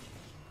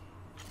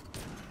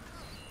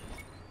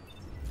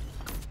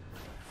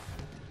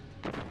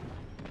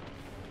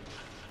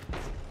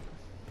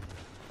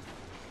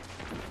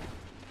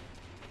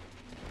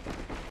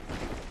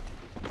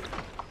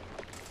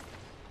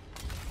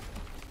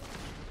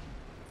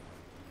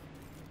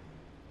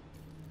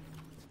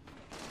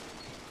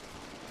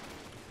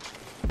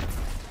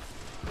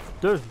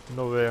 There's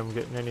no way I'm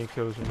getting any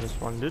kills in this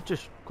one. They're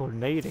just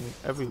grenading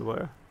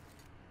everywhere.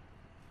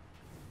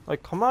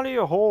 Like, come out of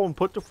your hole and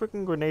put the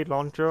freaking grenade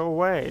launcher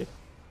away.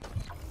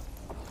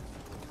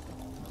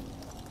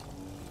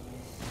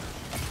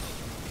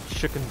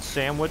 Chicken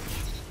sandwich.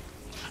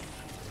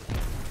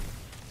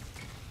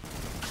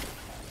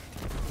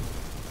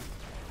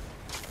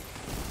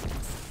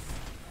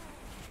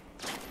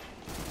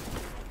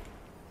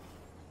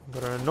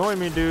 Gonna annoy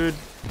me, dude.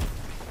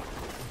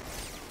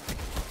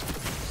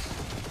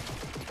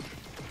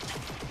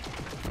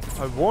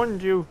 I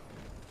warned you.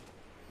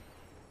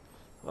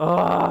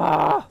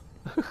 Ah!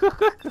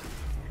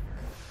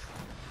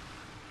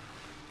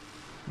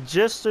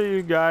 Just so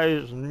you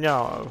guys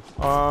know,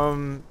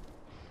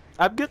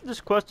 I get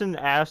this question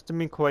asked to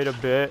me quite a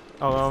bit.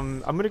 I'm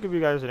gonna give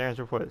you guys an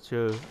answer for it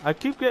too. I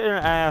keep getting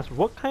asked,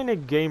 what kind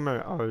of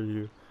gamer are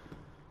you?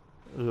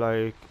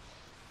 Like,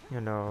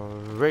 you know,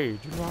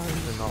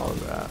 rage-wise and all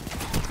that.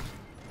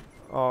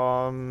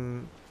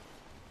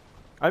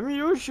 I'm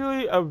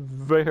usually a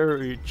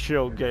very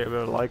chill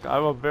gamer. Like,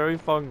 I'm a very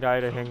fun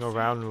guy to hang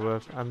around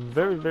with. I'm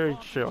very, very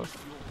chill.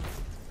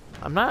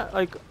 I'm not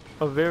like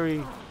a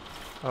very,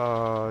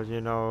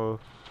 you know,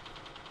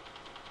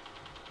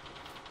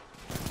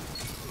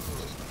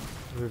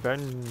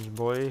 revenge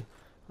boy.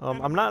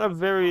 I'm not a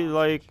very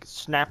like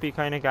snappy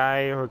kind of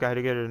guy or a guy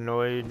to get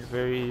annoyed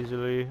very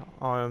easily.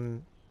 I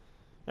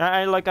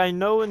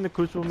know in the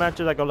Crucible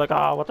matches I go like,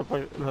 ah, what the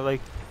fuck,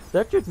 like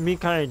that's just me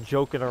kind of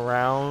joking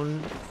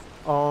around.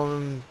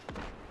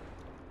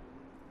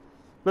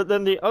 But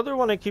then the other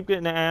one I keep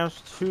getting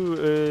asked too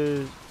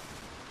is,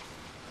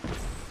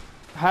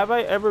 have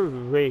I ever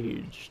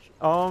raged?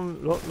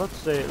 Let's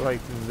say it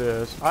like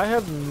this. I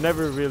have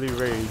never really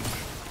raged.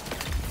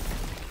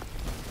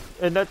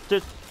 And that's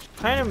just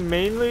kind of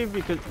mainly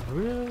because,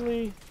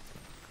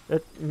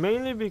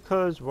 mainly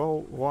because,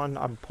 well, one,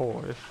 I'm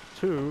poor.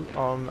 Two,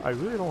 I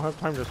really don't have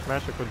time to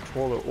smash a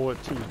controller or a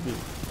TV.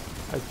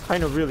 I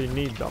kind of really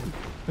need them.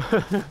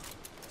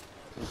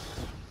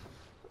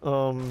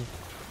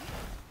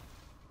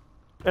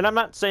 And I'm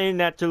not saying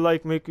that to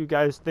like make you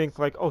guys think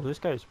like, oh, this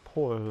guy's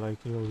poor, like,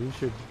 you know, he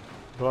should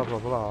blah blah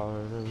blah.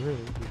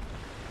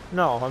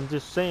 No, I'm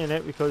just saying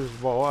it because,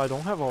 well, I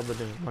don't have all the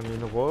money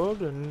in the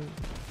world, and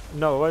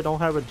no, I don't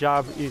have a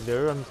job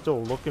either. I'm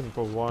still looking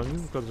for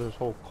one because of this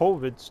whole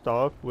COVID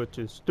stuff, which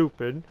is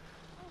stupid.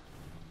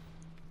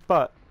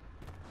 But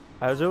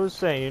as I was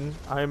saying,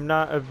 I'm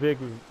not a big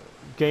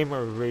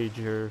gamer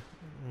rager,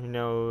 you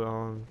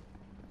know.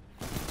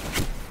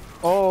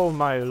 Oh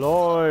my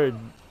lord.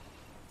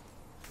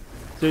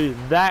 Dude,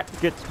 that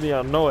gets me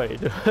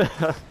annoyed.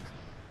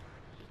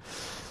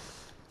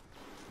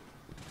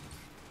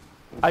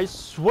 I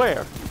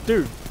swear,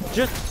 dude,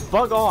 just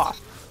bug off.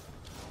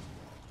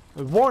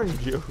 I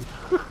warned you.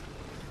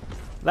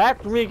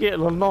 That's me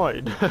getting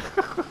annoyed.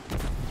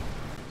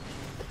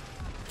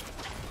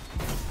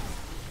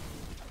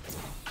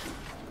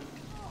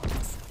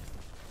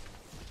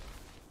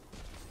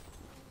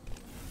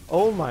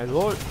 Oh my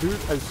lord, dude,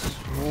 I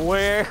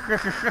swear.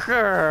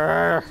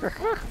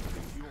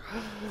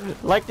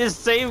 Like this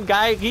same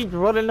guy keeps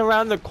running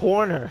around the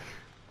corner.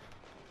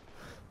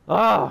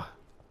 Ah.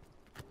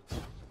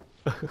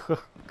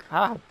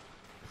 God.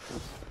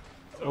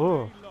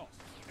 Oh.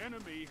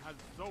 Enemy has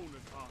zone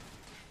advantage.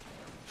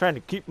 Trying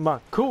to keep my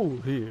cool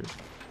here.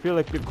 Feel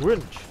like the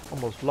Grinch.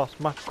 Almost lost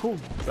my cool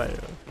there.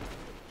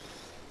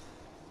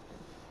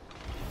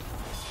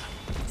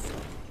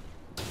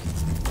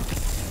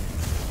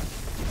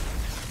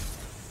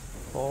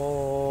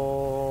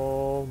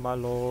 Oh my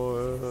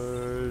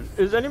lord.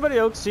 Is anybody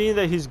else seeing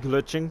that he's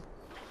glitching?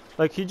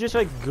 Like he just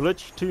like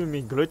glitched to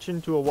me, glitch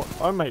into a wall.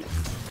 Oh my.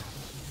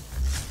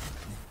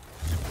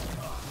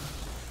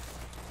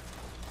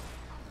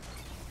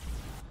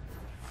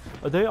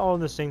 Are they all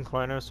in the same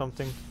clan or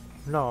something?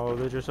 No,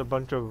 they're just a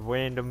bunch of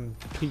random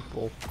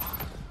people.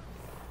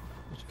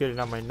 It's getting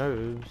on my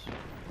nerves.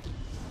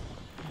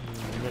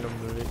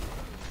 Minimally.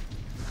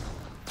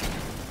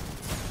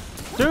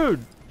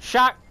 Dude!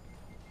 Shot!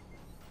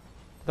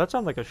 That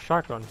sounds like a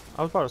shotgun.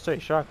 I was about to say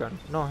shotgun.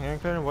 No,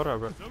 hand cannon,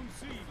 whatever. Zone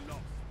C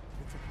lost.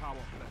 It's a power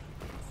play.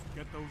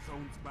 Get those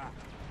zones back.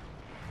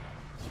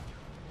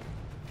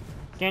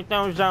 Get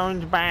those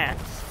zones back.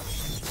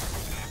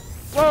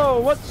 Whoa,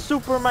 what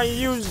super am I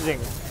using?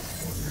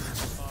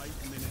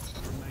 5 minutes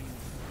remaining.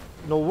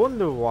 No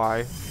wonder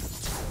why. Zone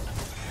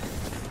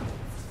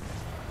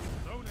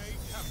A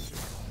captured.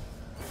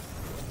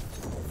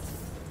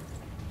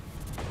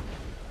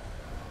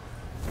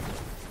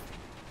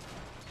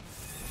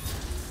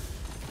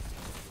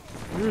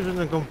 Using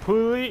the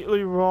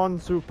completely wrong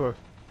super.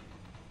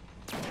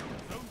 Zone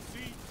C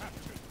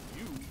captured.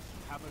 You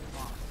have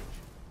advantage.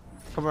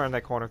 Come around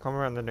that corner. Come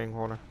around the dang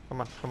corner.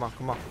 Come on, come on,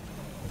 come on.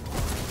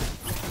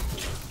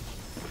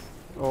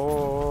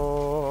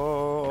 Oh,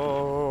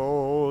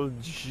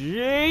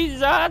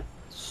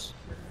 Jesus!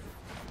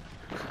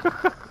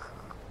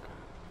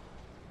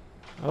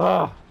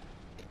 Ah.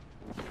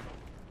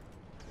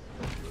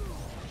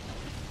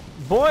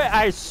 Boy,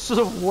 I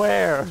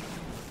swear.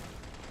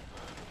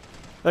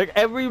 Like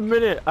every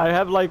minute I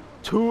have like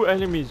 2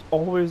 enemies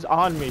always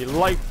on me.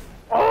 Like,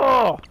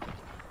 oh!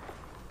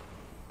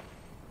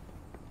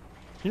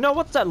 You know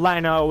what's that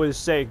line I always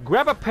say?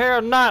 Grab a pair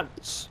of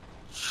nuts!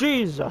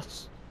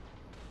 Jesus!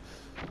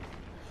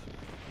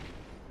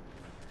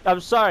 I'm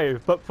sorry,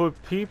 but for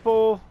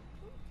people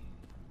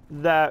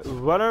that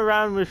run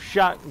around with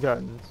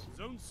shotguns,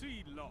 Zone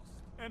C lost.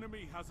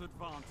 Enemy has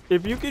advantage.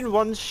 if you can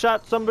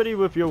one-shot somebody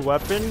with your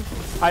weapon,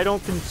 I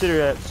don't consider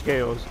that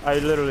scales. I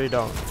literally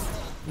don't.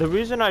 The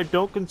reason I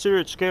don't consider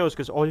it scales is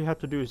because all you have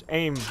to do is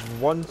aim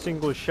one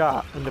single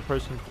shot and the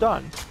person's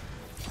done.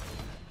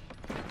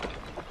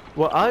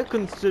 What I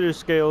consider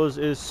scales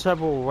is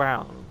several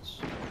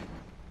rounds.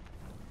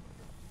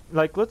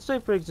 Like, let's say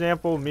for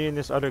example, me and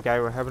this other guy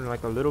were having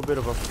like a little bit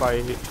of a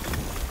fight.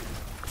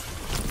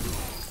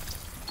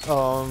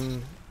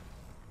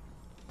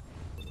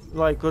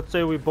 Like, let's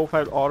say we both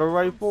had auto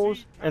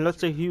rifles, and let's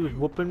say he was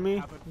whooping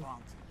me.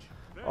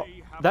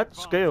 That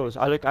scales.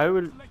 I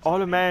would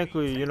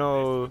automatically, you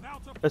know,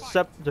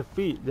 accept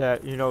defeat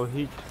that, you know,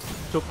 he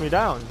took me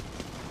down.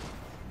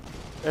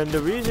 And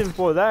the reason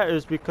for that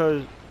is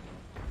because,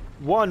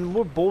 one,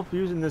 we're both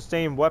using the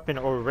same weapon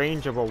or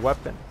range of a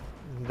weapon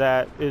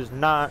that is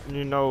not,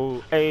 you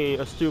know, A,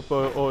 a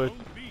super, or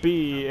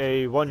B,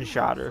 a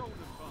one-shotter.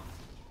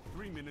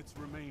 3 minutes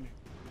remaining.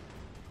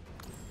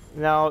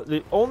 Now,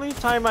 the only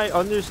time I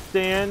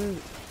understand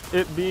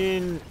it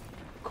being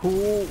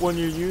cool when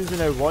you're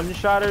using a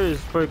one-shotter is,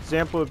 for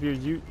example, if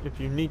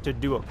you need to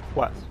do a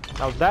quest.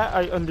 Now that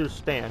I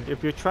understand.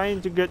 If you're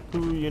trying to get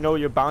through, you know,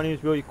 your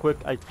bounties really quick,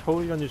 I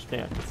totally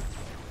understand.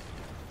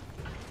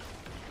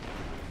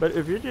 But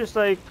if you're just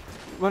like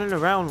running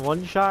around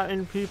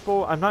one-shotting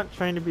people, I'm not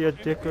trying to be a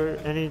dick or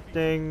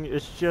anything.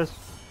 It's just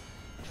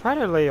try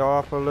to lay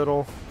off a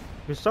little.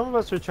 Because some of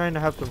us are trying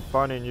to have some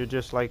fun and you're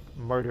just like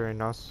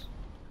murdering us.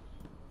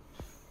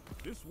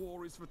 This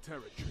war is for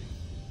territory.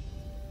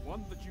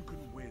 One that you can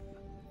win.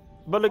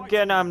 But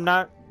again, I'm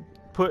not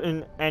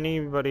putting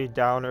anybody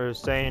down or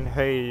saying,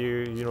 hey,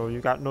 you know, you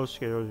got no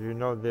skills, you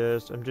know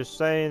this. I'm just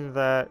saying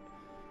that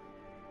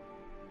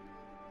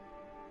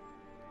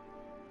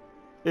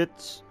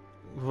it's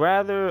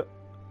rather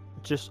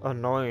just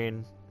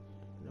annoying.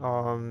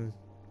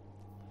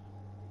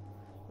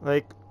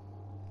 Like,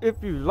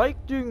 if you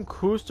like doing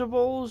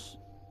crucibles,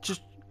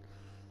 just,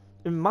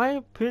 in my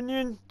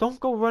opinion, don't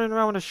go running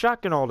around with a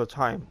shotgun all the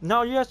time.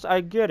 Now, yes,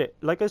 I get it.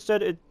 Like I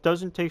said, it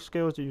doesn't take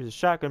skills to use a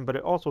shotgun, but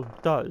it also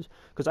does.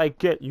 Because I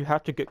get you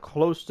have to get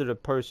close to the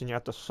person, you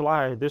have to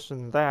slide, this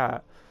and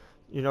that.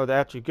 You know, to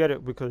actually get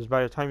it, because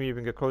by the time you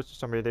even get close to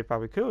somebody, they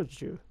probably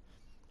killed you.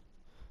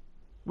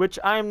 Which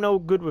I'm no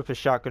good with a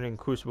shotgun in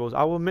crucibles.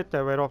 I will admit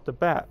that right off the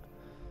bat.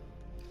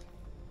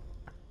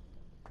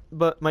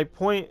 But my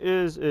point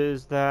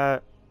is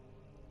that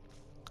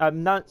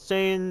I'm not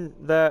saying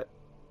that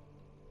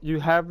you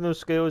have no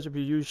skills if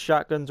you use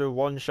shotguns or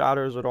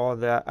one-shotters and all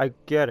that. I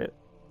get it.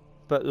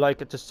 But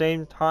like at the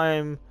same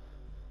time,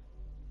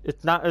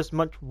 it's not as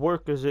much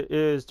work as it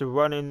is to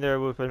run in there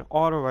with an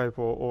auto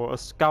rifle or a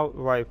scout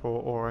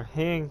rifle or a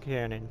hand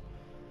cannon.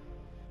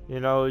 You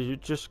know, you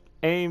just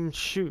aim,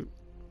 shoot.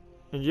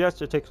 And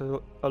yes, it takes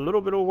a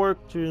little bit of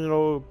work to, you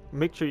know,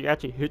 make sure you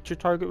actually hit your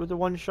target with the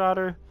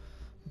one-shotter.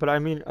 But I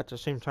mean, at the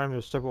same time,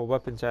 there's several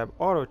weapons that have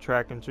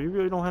auto-tracking, so you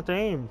really don't have to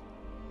aim.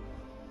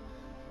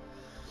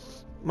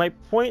 My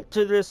point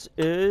to this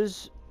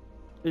is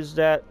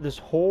that this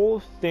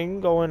whole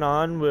thing going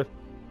on with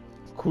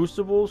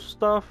Crucible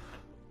stuff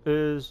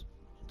is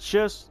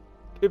just,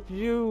 if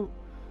you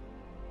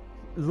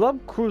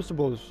love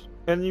Crucibles,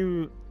 and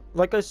you,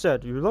 like I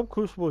said, you love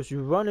Crucibles,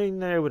 you run in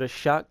there with a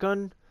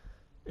shotgun,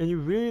 and you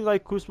really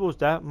like Crucibles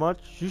that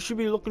much, you should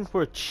be looking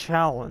for a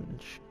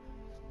challenge.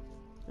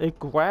 It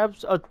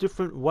grabs a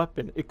different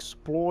weapon,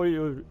 explore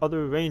your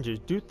other ranges,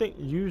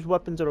 use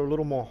weapons that are a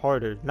little more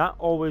harder, not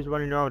always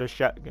running around with a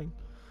shotgun.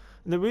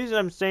 And the reason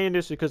I'm saying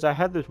this is because I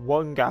had this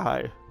one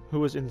guy who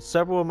was in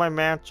several of my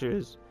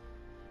matches,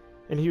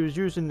 and he was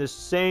using the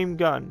same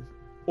gun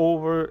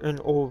over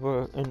and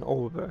over and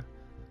over.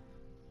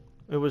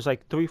 It was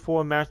like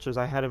 3-4 matches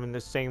I had him in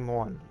the same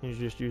one. He was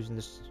just using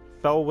this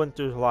Fell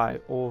Winter's Lie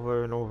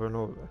over and over and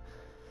over.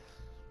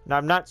 Now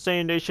I'm not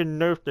saying they should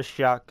nerf the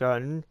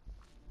shotgun.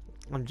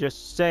 I'm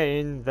just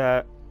saying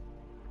that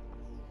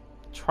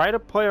try to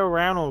play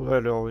around a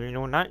little, you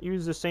know, not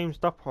use the same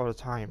stuff all the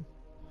time.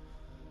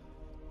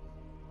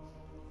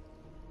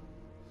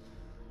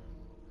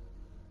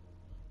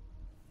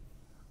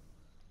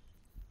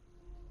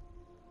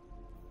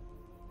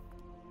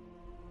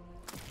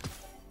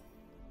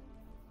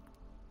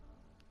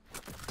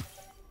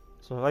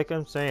 So like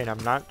I'm saying,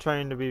 I'm not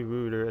trying to be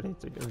rude or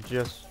anything. I'm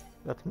just,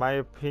 that's my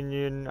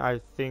opinion. I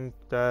think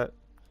that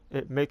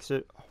it makes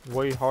it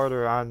way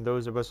harder on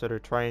those of us that are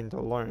trying to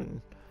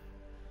learn.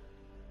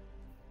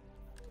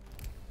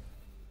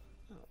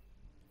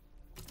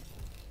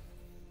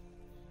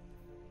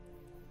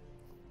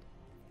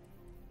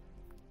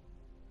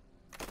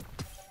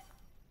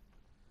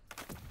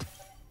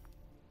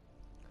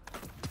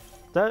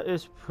 that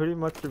is pretty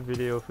much the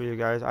video for you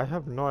guys. I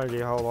have no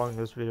idea how long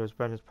this video has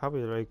been. It's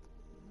probably like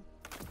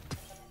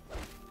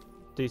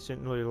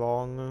decently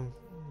long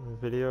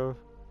video,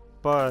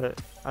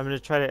 but I'm gonna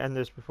try to end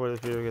this before this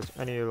video gets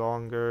any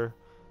longer.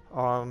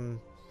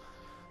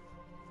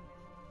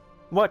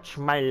 What's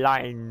my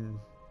line?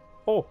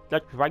 Oh,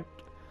 that's right.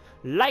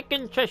 Like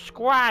and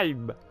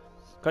subscribe,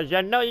 cause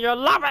you know you'll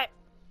love it.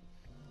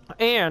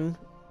 And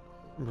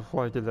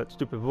before I did that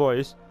stupid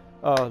voice,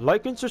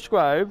 like and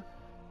subscribe,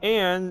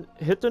 and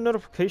hit the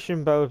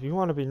notification bell if you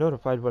want to be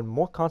notified when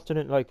more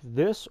content like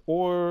this,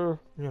 or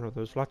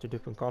there's lots of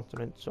different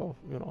content. So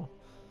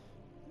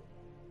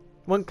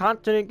when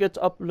content gets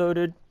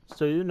uploaded,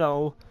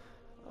 so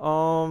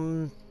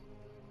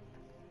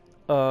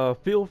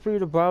feel free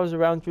to browse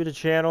around through the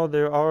channel.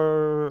 There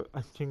are,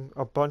 I think,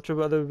 a bunch of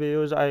other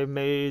videos I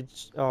made.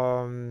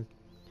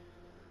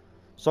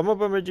 Some of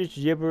them are just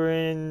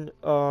gibbering.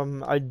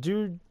 I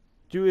do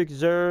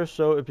exert,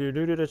 so if you're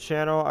new to the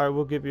channel, I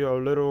will give you a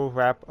little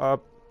wrap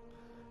up.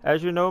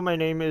 As you know, my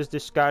name is the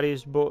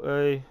Scotty's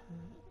boy.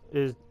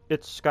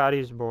 It's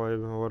Scotty's boy,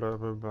 or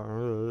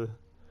whatever.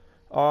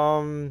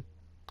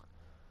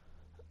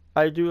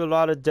 I do a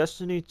lot of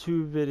Destiny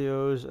 2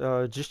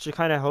 videos, just to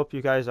kind of help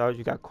you guys out.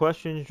 You got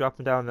questions, drop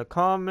them down in the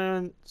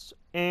comments,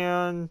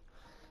 and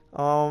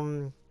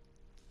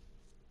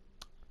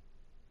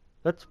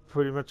that's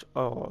pretty much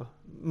all.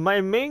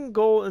 My main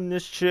goal in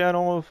this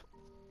channel,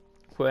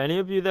 for any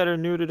of you that are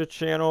new to the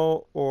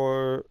channel,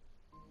 or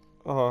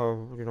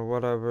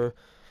whatever,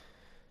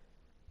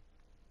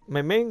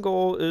 my main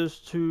goal is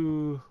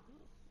to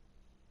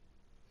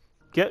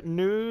get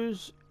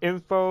news,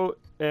 info,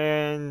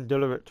 and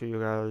deliver it to you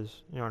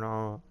guys.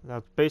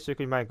 That's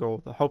basically my goal,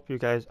 to help you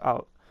guys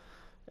out.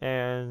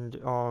 And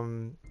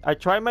I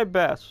try my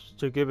best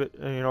to give it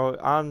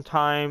on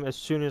time. As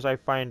soon as I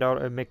find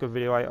out I make a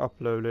video, I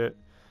upload it.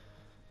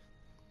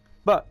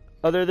 But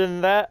other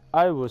than that,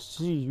 I will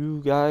see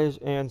you guys,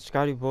 and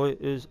Scotty Boy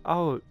is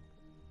out.